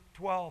 10, verse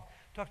 12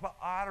 talks about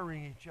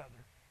honoring each other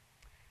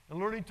and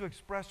learning to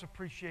express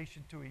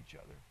appreciation to each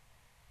other.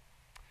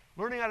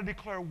 Learning how to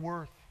declare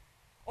worth.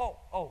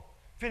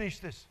 Finish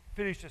this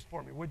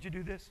for me. Would you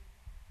do this?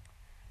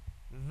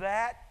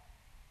 That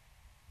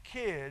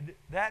kid,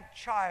 that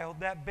child,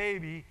 that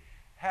baby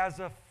has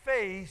a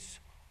face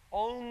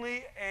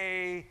only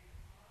a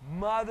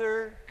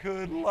mother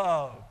could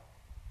love.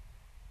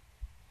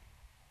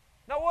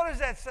 Now, what does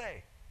that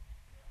say?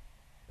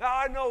 Now,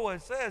 I know what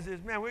it says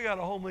is, man, we got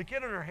a homely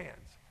kid in our hands.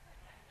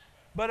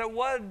 But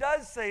what it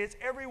does say is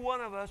every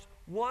one of us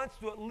wants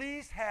to at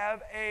least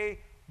have a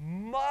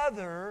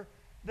mother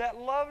that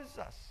loves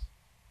us.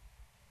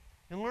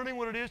 And learning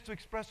what it is to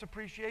express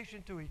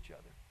appreciation to each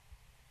other.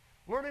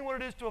 Learning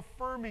what it is to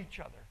affirm each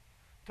other,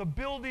 to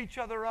build each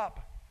other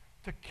up,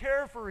 to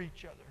care for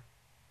each other.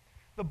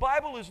 The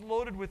Bible is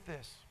loaded with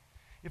this.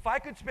 If I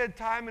could spend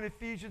time in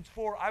Ephesians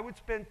 4, I would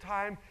spend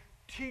time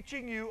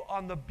teaching you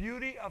on the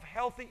beauty of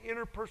healthy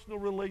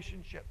interpersonal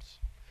relationships.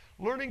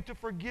 Learning to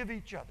forgive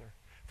each other.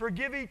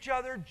 Forgive each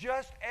other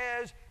just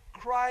as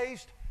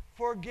Christ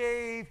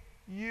forgave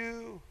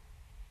you.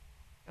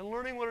 And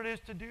learning what it is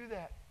to do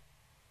that.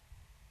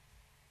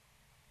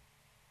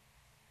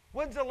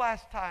 When's the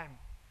last time,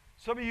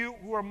 some of you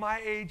who are my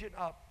age and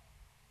up,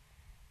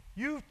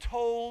 you've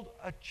told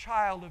a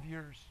child of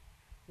yours,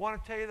 I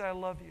want to tell you that I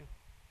love you.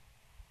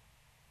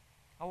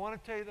 I want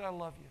to tell you that I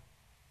love you.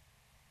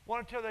 I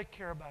want to tell you that I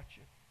care about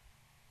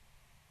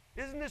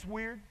you. Isn't this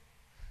weird?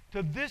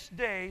 To this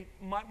day,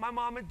 my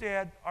mom and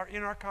dad are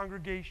in our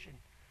congregation.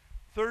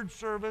 Second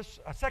service,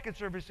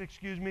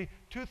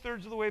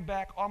 2/3 of the way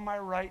back on my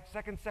right,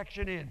 second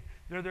section in.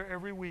 They're there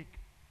every week.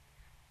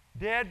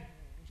 Dad's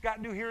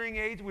got new hearing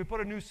aids, and we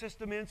put a new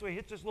system in, so he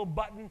hits this little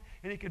button,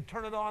 and he can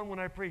turn it on when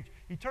I preach.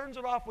 He turns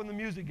it off when the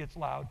music gets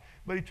loud,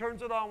 but he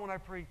turns it on when I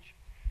preach.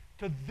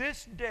 To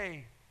this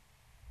day,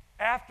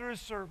 after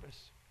his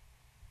service,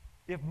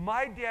 if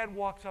my dad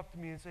walks up to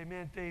me and say,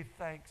 "Man, Dave,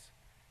 thanks.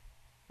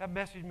 That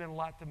message meant a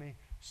lot to me,"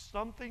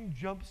 something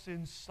jumps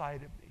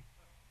inside of me.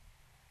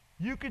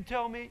 You could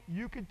tell me,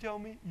 you could tell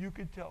me, you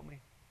could tell me.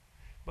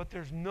 But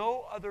there's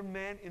no other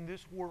man in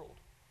this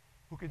world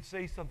who can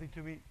say something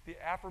to me, the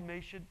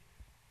affirmation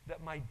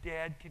that my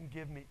dad can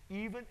give me,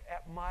 even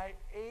at my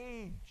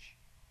age.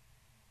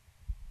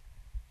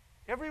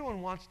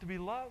 Everyone wants to be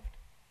loved.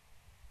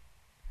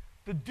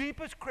 The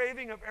deepest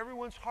craving of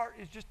everyone's heart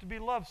is just to be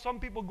loved. Some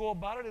people go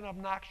about it in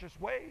obnoxious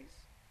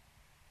ways.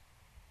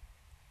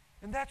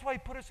 And that's why he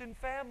put us in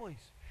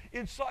families.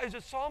 Is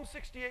it Psalm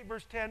 68,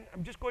 verse 10?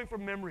 I'm just going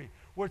from memory,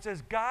 where it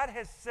says, God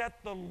has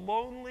set the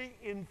lonely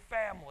in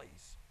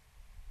families.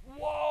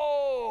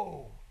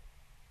 Whoa!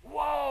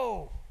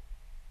 Whoa!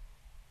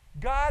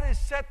 God has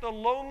set the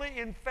lonely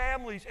in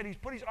families, and he's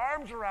put his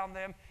arms around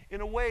them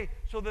in a way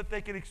so that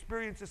they can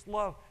experience this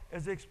love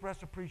as they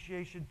express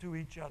appreciation to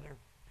each other.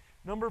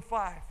 Number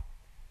five.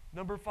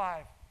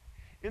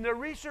 In their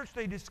research,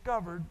 they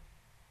discovered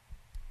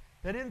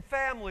that in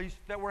families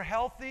that were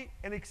healthy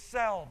and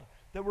excelled,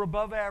 that were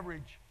above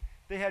average,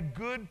 they had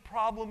good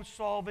problem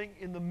solving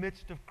in the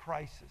midst of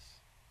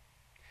crisis.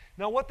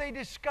 Now what they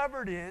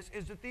discovered is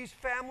that these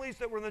families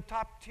that were in the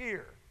top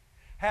tier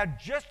had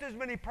just as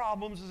many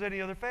problems as any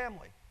other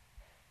family.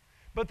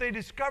 But they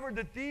discovered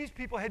that these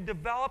people had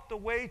developed a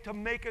way to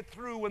make it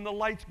through when the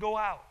lights go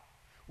out,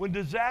 when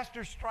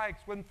disaster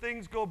strikes, when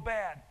things go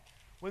bad,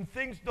 when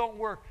things don't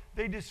work.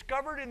 They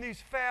discovered in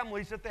these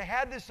families that they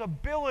had this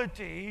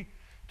ability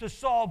to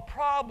solve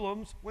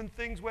problems when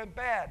things went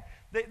bad.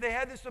 They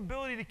had this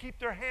ability to keep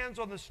their hands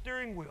on the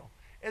steering wheel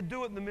and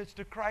do it in the midst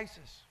of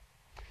crisis.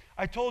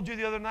 I told you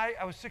the other night,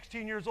 I was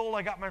 16 years old,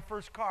 I got my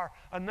first car,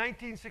 a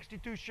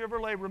 1962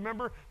 Chevrolet.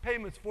 Remember,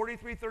 payments,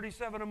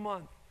 $43.37 a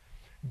month.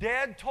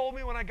 Dad told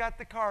me when I got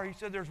the car, he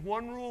said, there's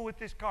one rule with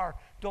this car,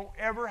 don't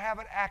ever have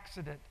an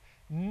accident.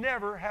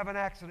 Never have an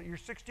accident. You're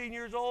 16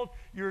 years old,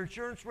 your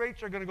insurance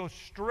rates are going to go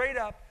straight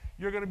up,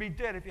 you're going to be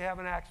dead if you have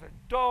an accident.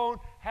 Don't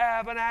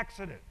have an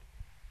accident.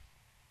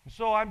 And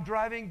so I'm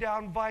driving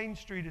down Vine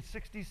Street at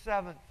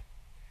 67th,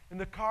 and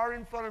the car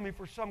in front of me,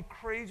 for some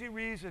crazy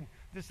reason,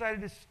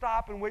 decided to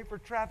stop and wait for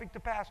traffic to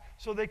pass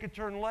so they could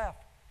turn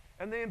left.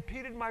 And they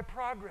impeded my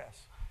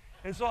progress.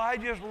 And so I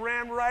just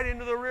ran right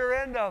into the rear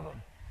end of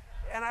them.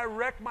 And I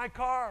wrecked my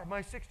car,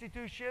 my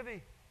 62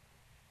 Chevy.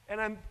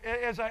 And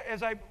as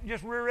I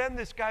just rear end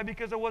this guy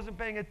because I wasn't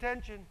paying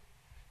attention,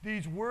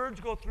 these words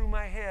go through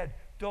my head.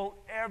 Don't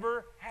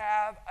ever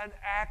have an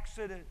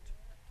accident.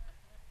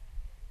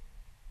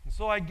 And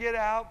so I get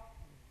out,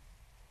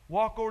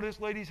 walk over to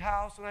this lady's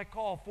house, and I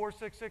call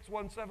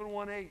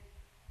 466-1718.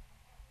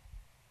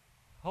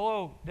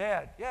 Hello,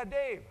 Dad. Yeah,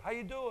 Dave, how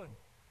you doing?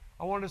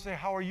 I wanted to say,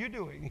 how are you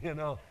doing, you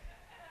know?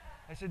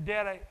 I said,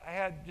 Dad, I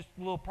had just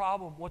a little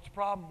problem. What's the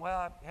problem? Well,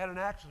 I had an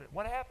accident.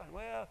 What happened?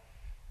 Well,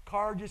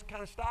 car just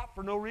kind of stopped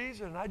for no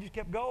reason, and I just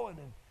kept going.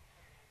 And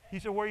he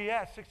said, where are you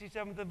at?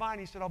 67th and Vine.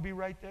 He said, I'll be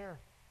right there.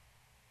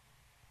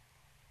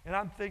 And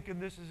I'm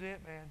thinking, this is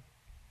it, man.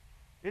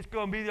 It's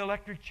going to be the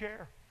electric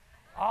chair.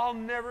 I'll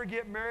never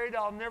get married.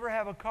 I'll never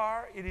have a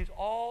car. It is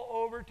all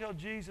over till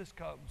Jesus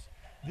comes.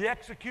 The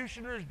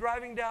executioner is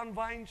driving down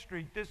Vine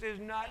Street. This is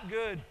not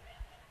good.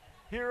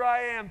 Here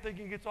I am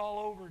thinking it's all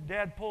over.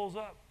 Dad pulls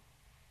up.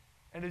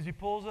 And as he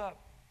pulls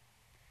up,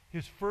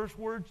 his first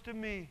words to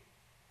me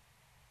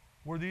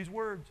were these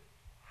words,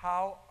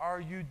 how are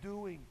you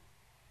doing?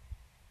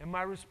 And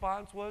my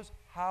response was,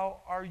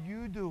 how are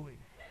you doing?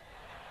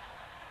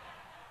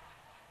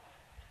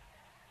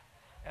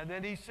 And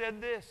then he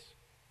said this,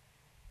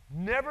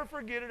 never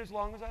forget it as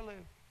long as I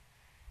live.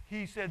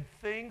 He said,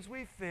 things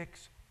we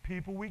fix,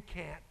 people we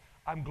can't.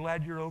 I'm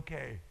glad you're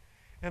okay.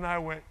 And I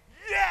went,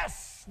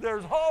 yes,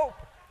 there's hope.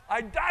 I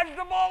dodged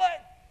a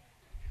bullet.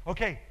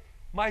 Okay,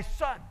 my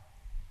son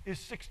is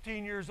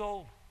 16 years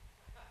old.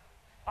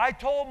 I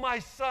told my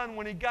son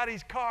when he got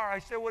his car, I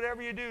said,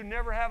 whatever you do,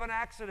 never have an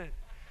accident.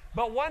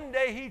 But one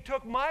day he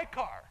took my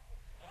car,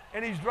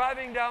 and he's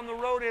driving down the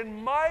road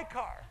in my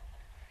car.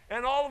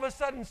 And all of a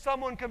sudden,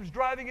 someone comes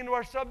driving into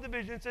our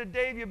subdivision and said,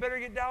 Dave, you better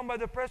get down by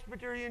the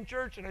Presbyterian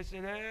Church. And I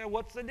said,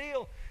 what's the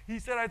deal? He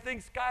said, I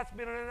think Scott's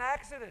been in an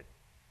accident.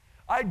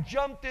 I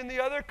jumped in the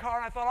other car,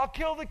 and I thought, I'll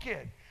kill the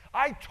kid.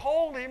 I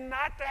told him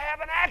not to have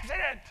an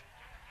accident.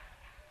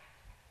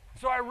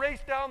 So I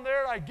race down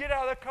there, I get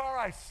out of the car,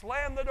 I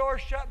slam the door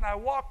shut, and I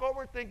walk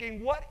over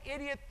thinking, what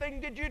idiot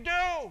thing did you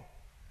do?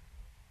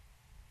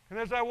 And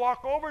as I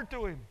walk over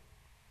to him,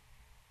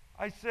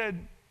 I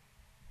said,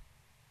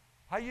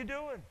 how you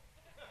doing?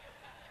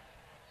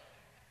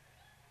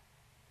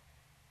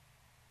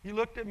 He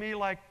looked at me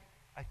like,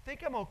 I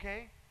think I'm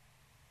okay.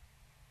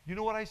 You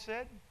know what I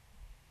said?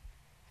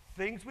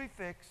 Things we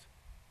fix,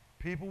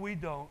 people we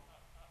don't.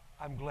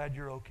 I'm glad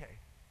you're okay.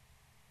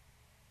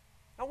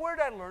 Now, where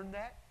did I learn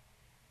that?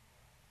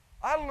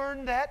 I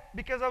learned that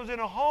because I was in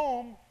a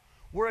home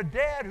where a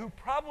dad who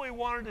probably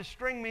wanted to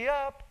string me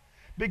up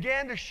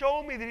began to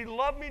show me that he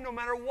loved me no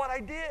matter what I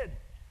did.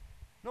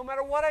 No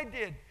matter what I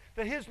did.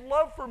 That his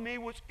love for me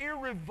was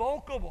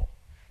irrevocable.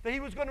 That he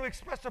was going to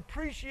express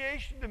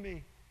appreciation to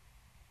me.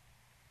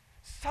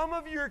 Some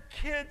of your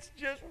kids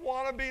just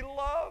want to be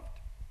loved.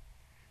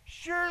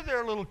 Sure,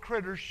 they're little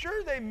critters.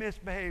 Sure, they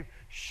misbehave.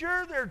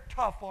 Sure, they're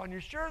tough on you.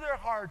 Sure, they're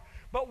hard.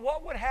 But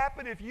what would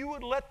happen if you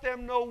would let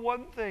them know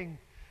one thing?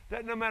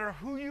 That no matter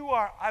who you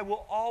are, I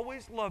will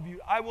always love you.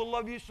 I will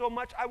love you so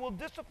much, I will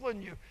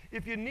discipline you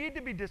if you need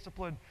to be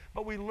disciplined.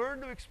 But we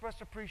learn to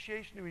express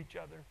appreciation to each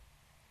other.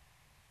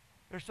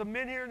 There's some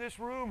men here in this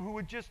room who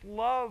would just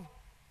love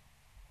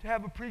to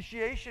have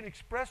appreciation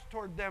expressed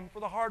toward them for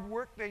the hard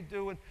work they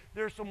do. And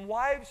there are some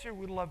wives here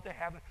who would love to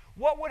have it.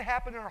 What would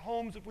happen in our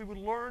homes if we would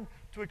learn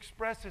to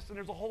express this? And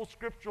there's a whole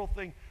scriptural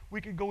thing we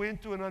could go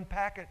into and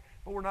unpack it,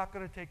 but we're not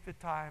going to take the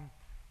time.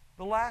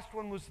 The last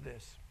one was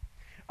this.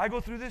 I go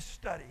through this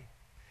study,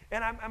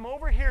 and I'm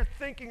over here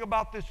thinking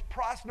about this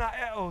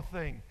prosnaeo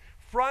thing,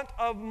 front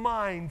of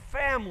mind,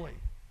 family.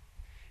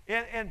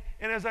 And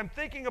as I'm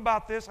thinking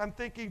about this, I'm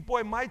thinking,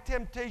 boy, my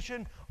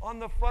temptation on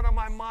the front of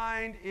my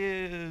mind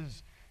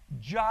is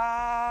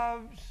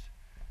jobs,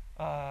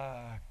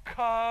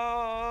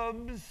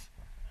 Cubs.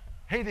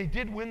 Hey, they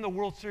did win the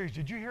World Series.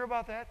 Did you hear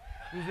about that?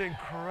 It was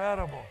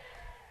incredible.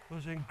 It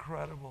was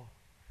incredible.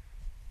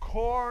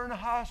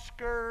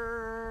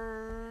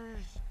 Cornhuskers.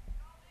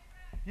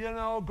 You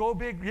know, go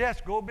big.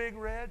 Yes, go big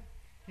red.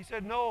 He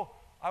said, no,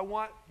 I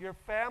want your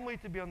family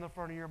to be on the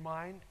front of your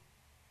mind.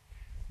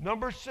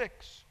 Number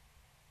six.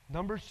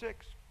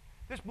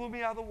 This blew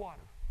me out of the water.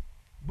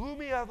 Blew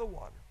me out of the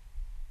water.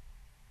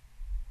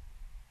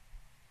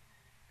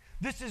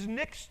 This is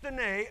Nick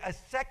Stenay, a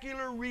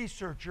secular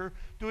researcher,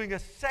 doing a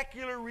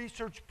secular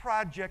research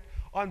project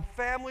on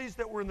families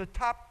that were in the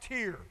top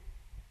tier.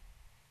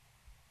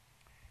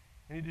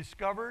 And he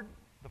discovered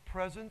the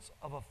presence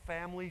of a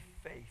family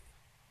faith.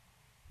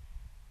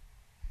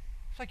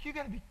 It's like, you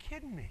got to be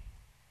kidding me.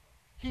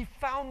 He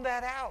found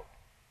that out.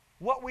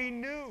 What we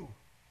knew.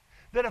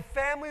 That a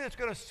family that's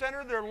going to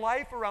center their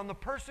life around the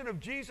person of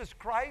Jesus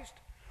Christ,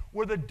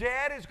 where the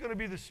dad is going to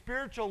be the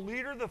spiritual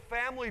leader, the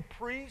family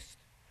priest,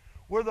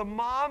 where the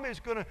mom is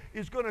going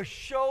to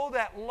show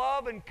that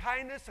love and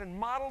kindness and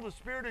model the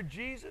spirit of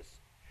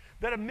Jesus,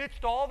 that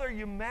amidst all their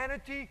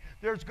humanity,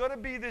 there's going to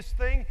be this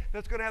thing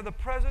that's going to have the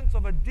presence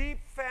of a deep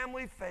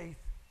family faith.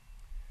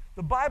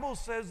 The Bible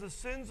says the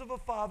sins of a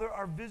father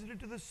are visited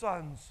to the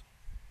sons,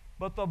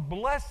 but the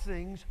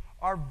blessings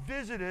are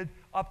visited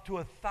up to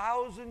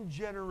 1,000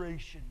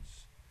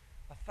 generations.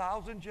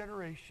 1,000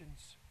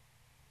 generations.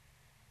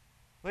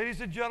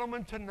 Ladies and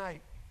gentlemen,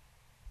 tonight,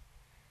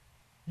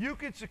 you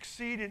can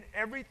succeed in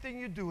everything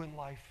you do in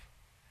life,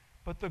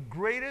 but the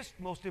greatest,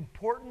 most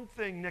important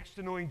thing next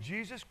to knowing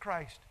Jesus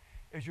Christ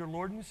as your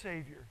Lord and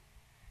Savior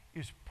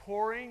is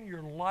pouring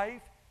your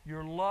life,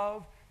 your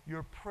love,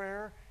 your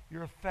prayer,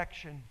 your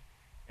affection,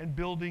 and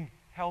building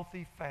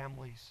healthy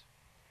families.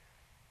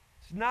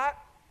 It's not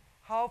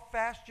how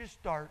fast you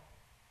start.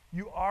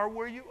 You are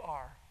where you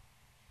are.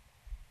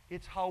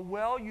 It's how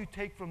well you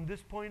take from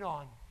this point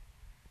on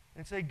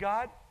and say,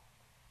 God,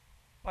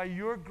 by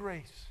your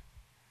grace,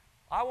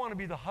 I want to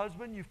be the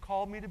husband you've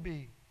called me to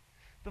be,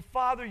 the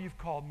father you've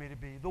called me to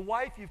be, the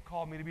wife you've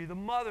called me to be, the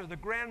mother, the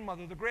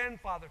grandmother, the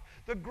grandfather,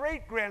 the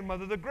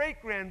great-grandmother, the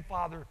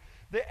great-grandfather,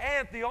 the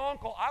aunt, the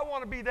uncle. I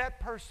want to be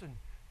that person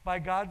by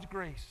God's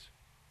grace.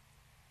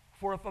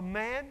 For if a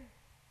man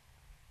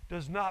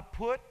does not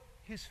put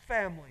his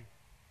family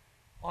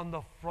on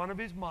the front of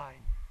his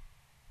mind,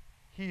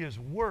 he is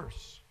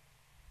worse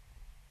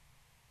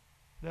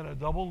than a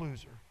double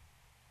loser.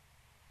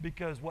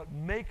 Because what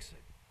makes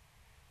it,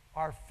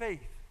 our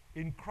faith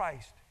in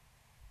Christ,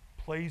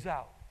 plays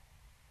out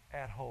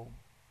at home.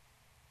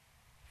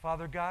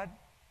 Father God,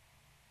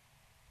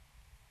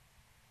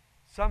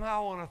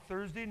 somehow on a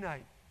Thursday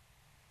night,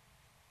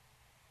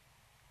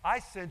 I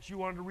sensed you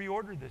wanted to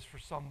reorder this for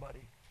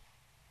somebody.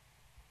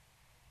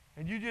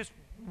 And you just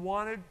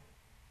wanted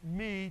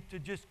me to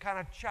just kind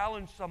of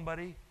challenge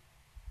somebody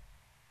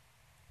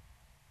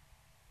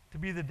to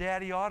be the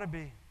dad he ought to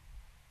be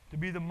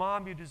the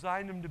mom you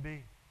designed him to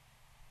be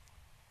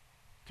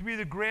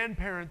the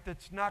grandparent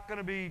that's not going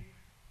to be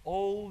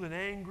old and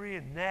angry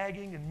and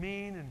nagging and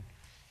mean and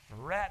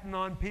ratting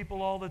on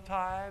people all the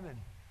time and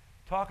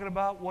talking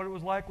about what it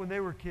was like when they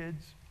were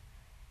kids,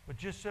 but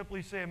just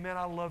simply saying, man,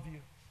 I love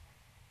you.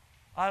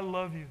 I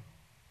love you.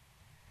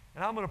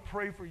 And I'm going to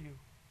pray for you.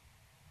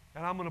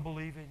 And I'm going to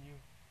believe in you.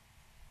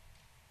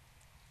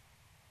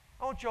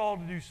 I want you all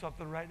to do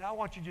something right now. I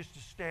want you just to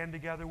stand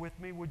together with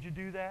me. Would you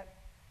do that?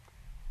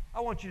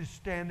 I want you to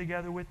stand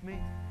together with me.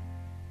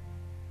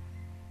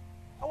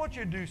 I want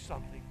you to do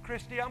something.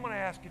 Christy, I'm going to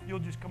ask if you'll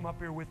just come up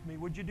here with me.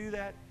 Would you do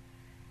that?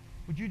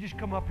 Would you just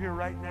come up here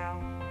right now?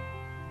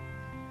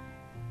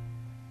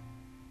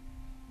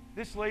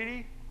 This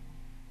lady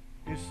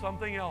is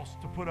something else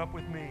to put up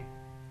with me.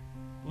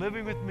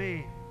 Living with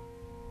me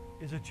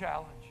is a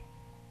challenge.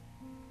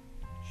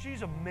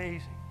 She's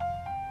amazing.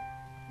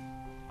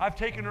 I've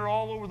taken her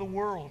all over the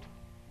world.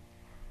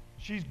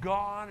 She's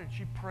gone and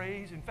she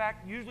prays. In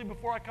fact, usually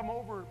before I come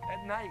over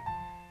at night,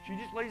 she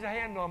just lays a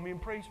hand on me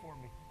and prays for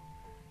me.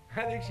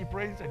 I think she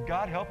prayed and said,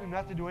 God, help him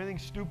not to do anything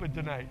stupid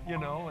tonight,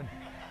 and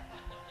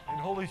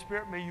Holy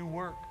Spirit, may you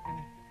work. And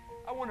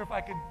I wonder if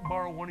I could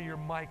borrow one of your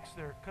mics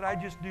there. Could I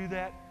just do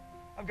that?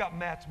 I've got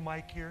Matt's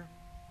mic here.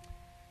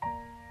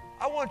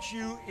 I want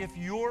you, if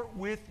you're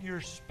with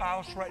your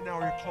spouse right now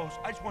or you're close,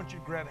 I just want you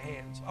to grab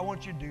hands. I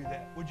want you to do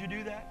that. Would you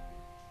do that?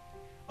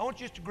 I want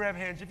you just to grab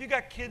hands. If you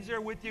got kids there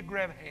with you,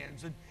 grab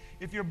hands. And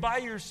if you're by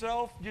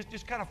yourself,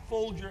 just kind of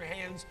fold your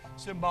hands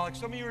symbolic.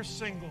 Some of you are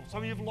single. Some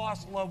of you have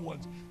lost loved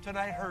ones.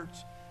 Tonight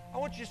hurts. I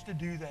want you just to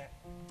do that.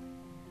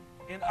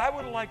 And I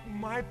would like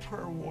my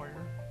prayer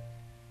warrior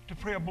to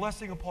pray a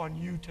blessing upon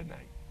you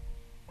tonight.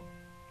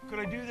 Could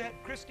I do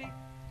that, Christy?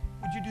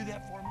 Would you do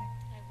that for me?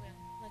 I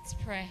will. Let's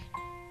pray.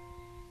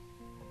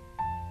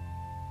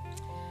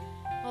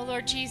 Oh,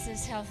 Lord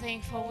Jesus, how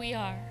thankful we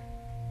are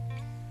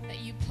that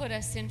you put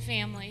us in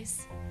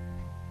families.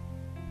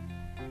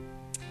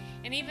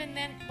 And even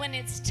then, when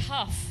it's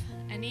tough,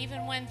 and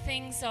even when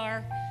things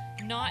are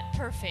not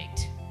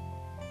perfect,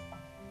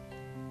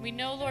 we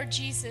know, Lord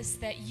Jesus,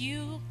 that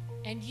you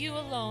and you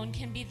alone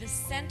can be the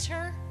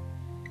center,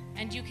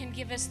 and you can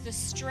give us the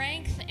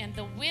strength and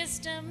the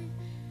wisdom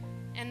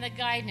and the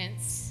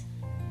guidance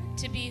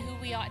to be who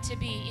we ought to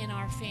be in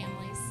our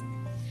families.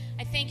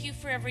 I thank you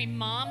for every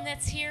mom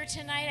that's here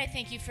tonight. I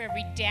thank you for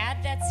every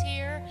dad that's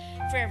here,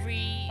 for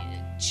every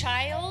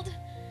child,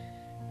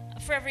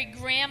 for every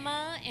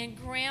grandma and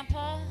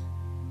grandpa.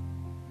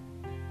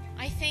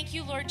 I thank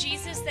you, Lord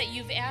Jesus, that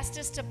you've asked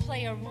us to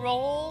play a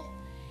role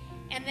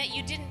and that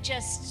you didn't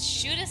just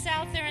shoot us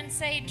out there and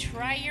say,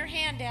 try your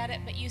hand at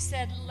it, but you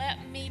said,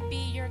 let me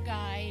be your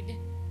guide.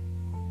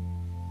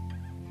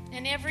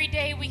 And every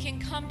day we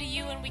can come to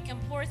you and we can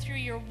pour through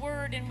your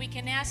word and we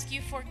can ask you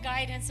for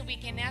guidance and we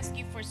can ask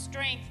you for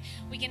strength.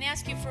 We can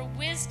ask you for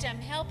wisdom.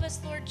 Help us,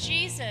 Lord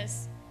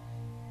Jesus,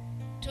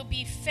 to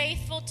be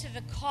faithful to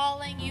the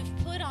calling you've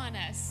put on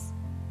us.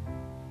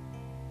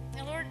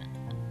 Now, Lord,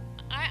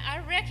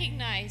 I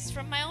recognize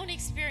from my own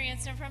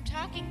experience and from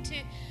talking to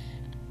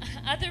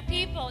other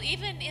people,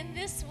 even in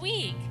this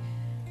week,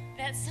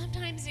 that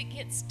sometimes it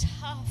gets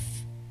tough.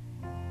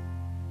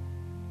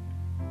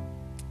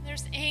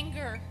 There's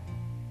anger.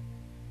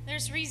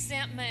 There's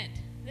resentment.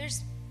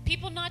 There's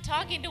people not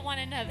talking to one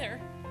another.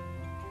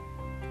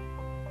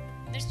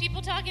 There's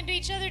people talking to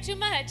each other too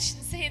much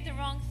and saying the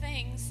wrong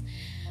things.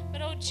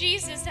 But oh,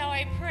 Jesus, how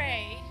I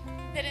pray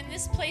that in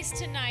this place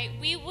tonight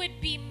we would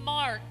be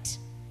marked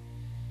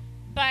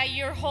by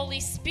your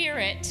Holy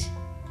Spirit.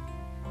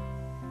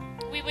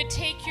 We would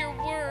take your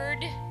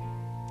word,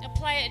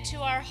 apply it to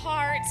our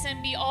hearts,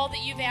 and be all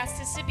that you've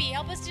asked us to be.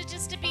 Help us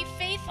to be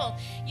faithful.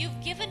 You've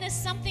given us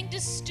something to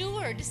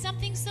steward,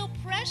 something so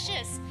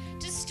precious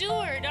to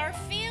steward, our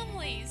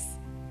families.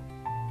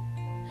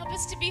 Help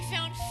us to be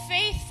found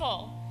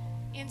faithful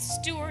in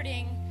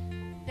stewarding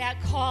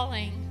that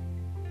calling.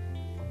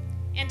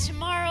 And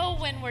tomorrow,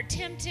 when we're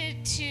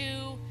tempted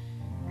to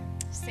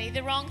say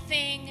the wrong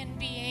thing and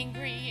be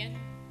angry and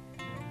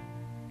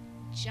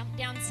jump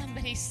down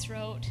somebody's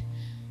throat,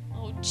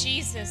 oh,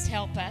 Jesus,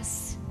 help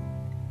us.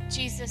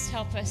 Jesus,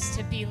 help us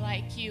to be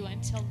like you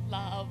and to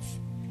love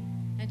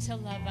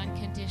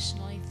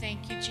unconditionally.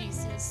 Thank you,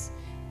 Jesus.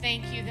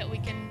 Thank you that we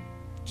can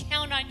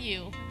count on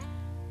you.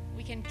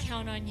 We can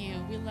count on you.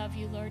 We love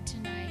you, Lord,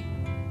 tonight.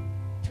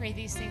 Pray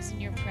these things in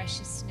your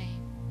precious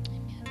name.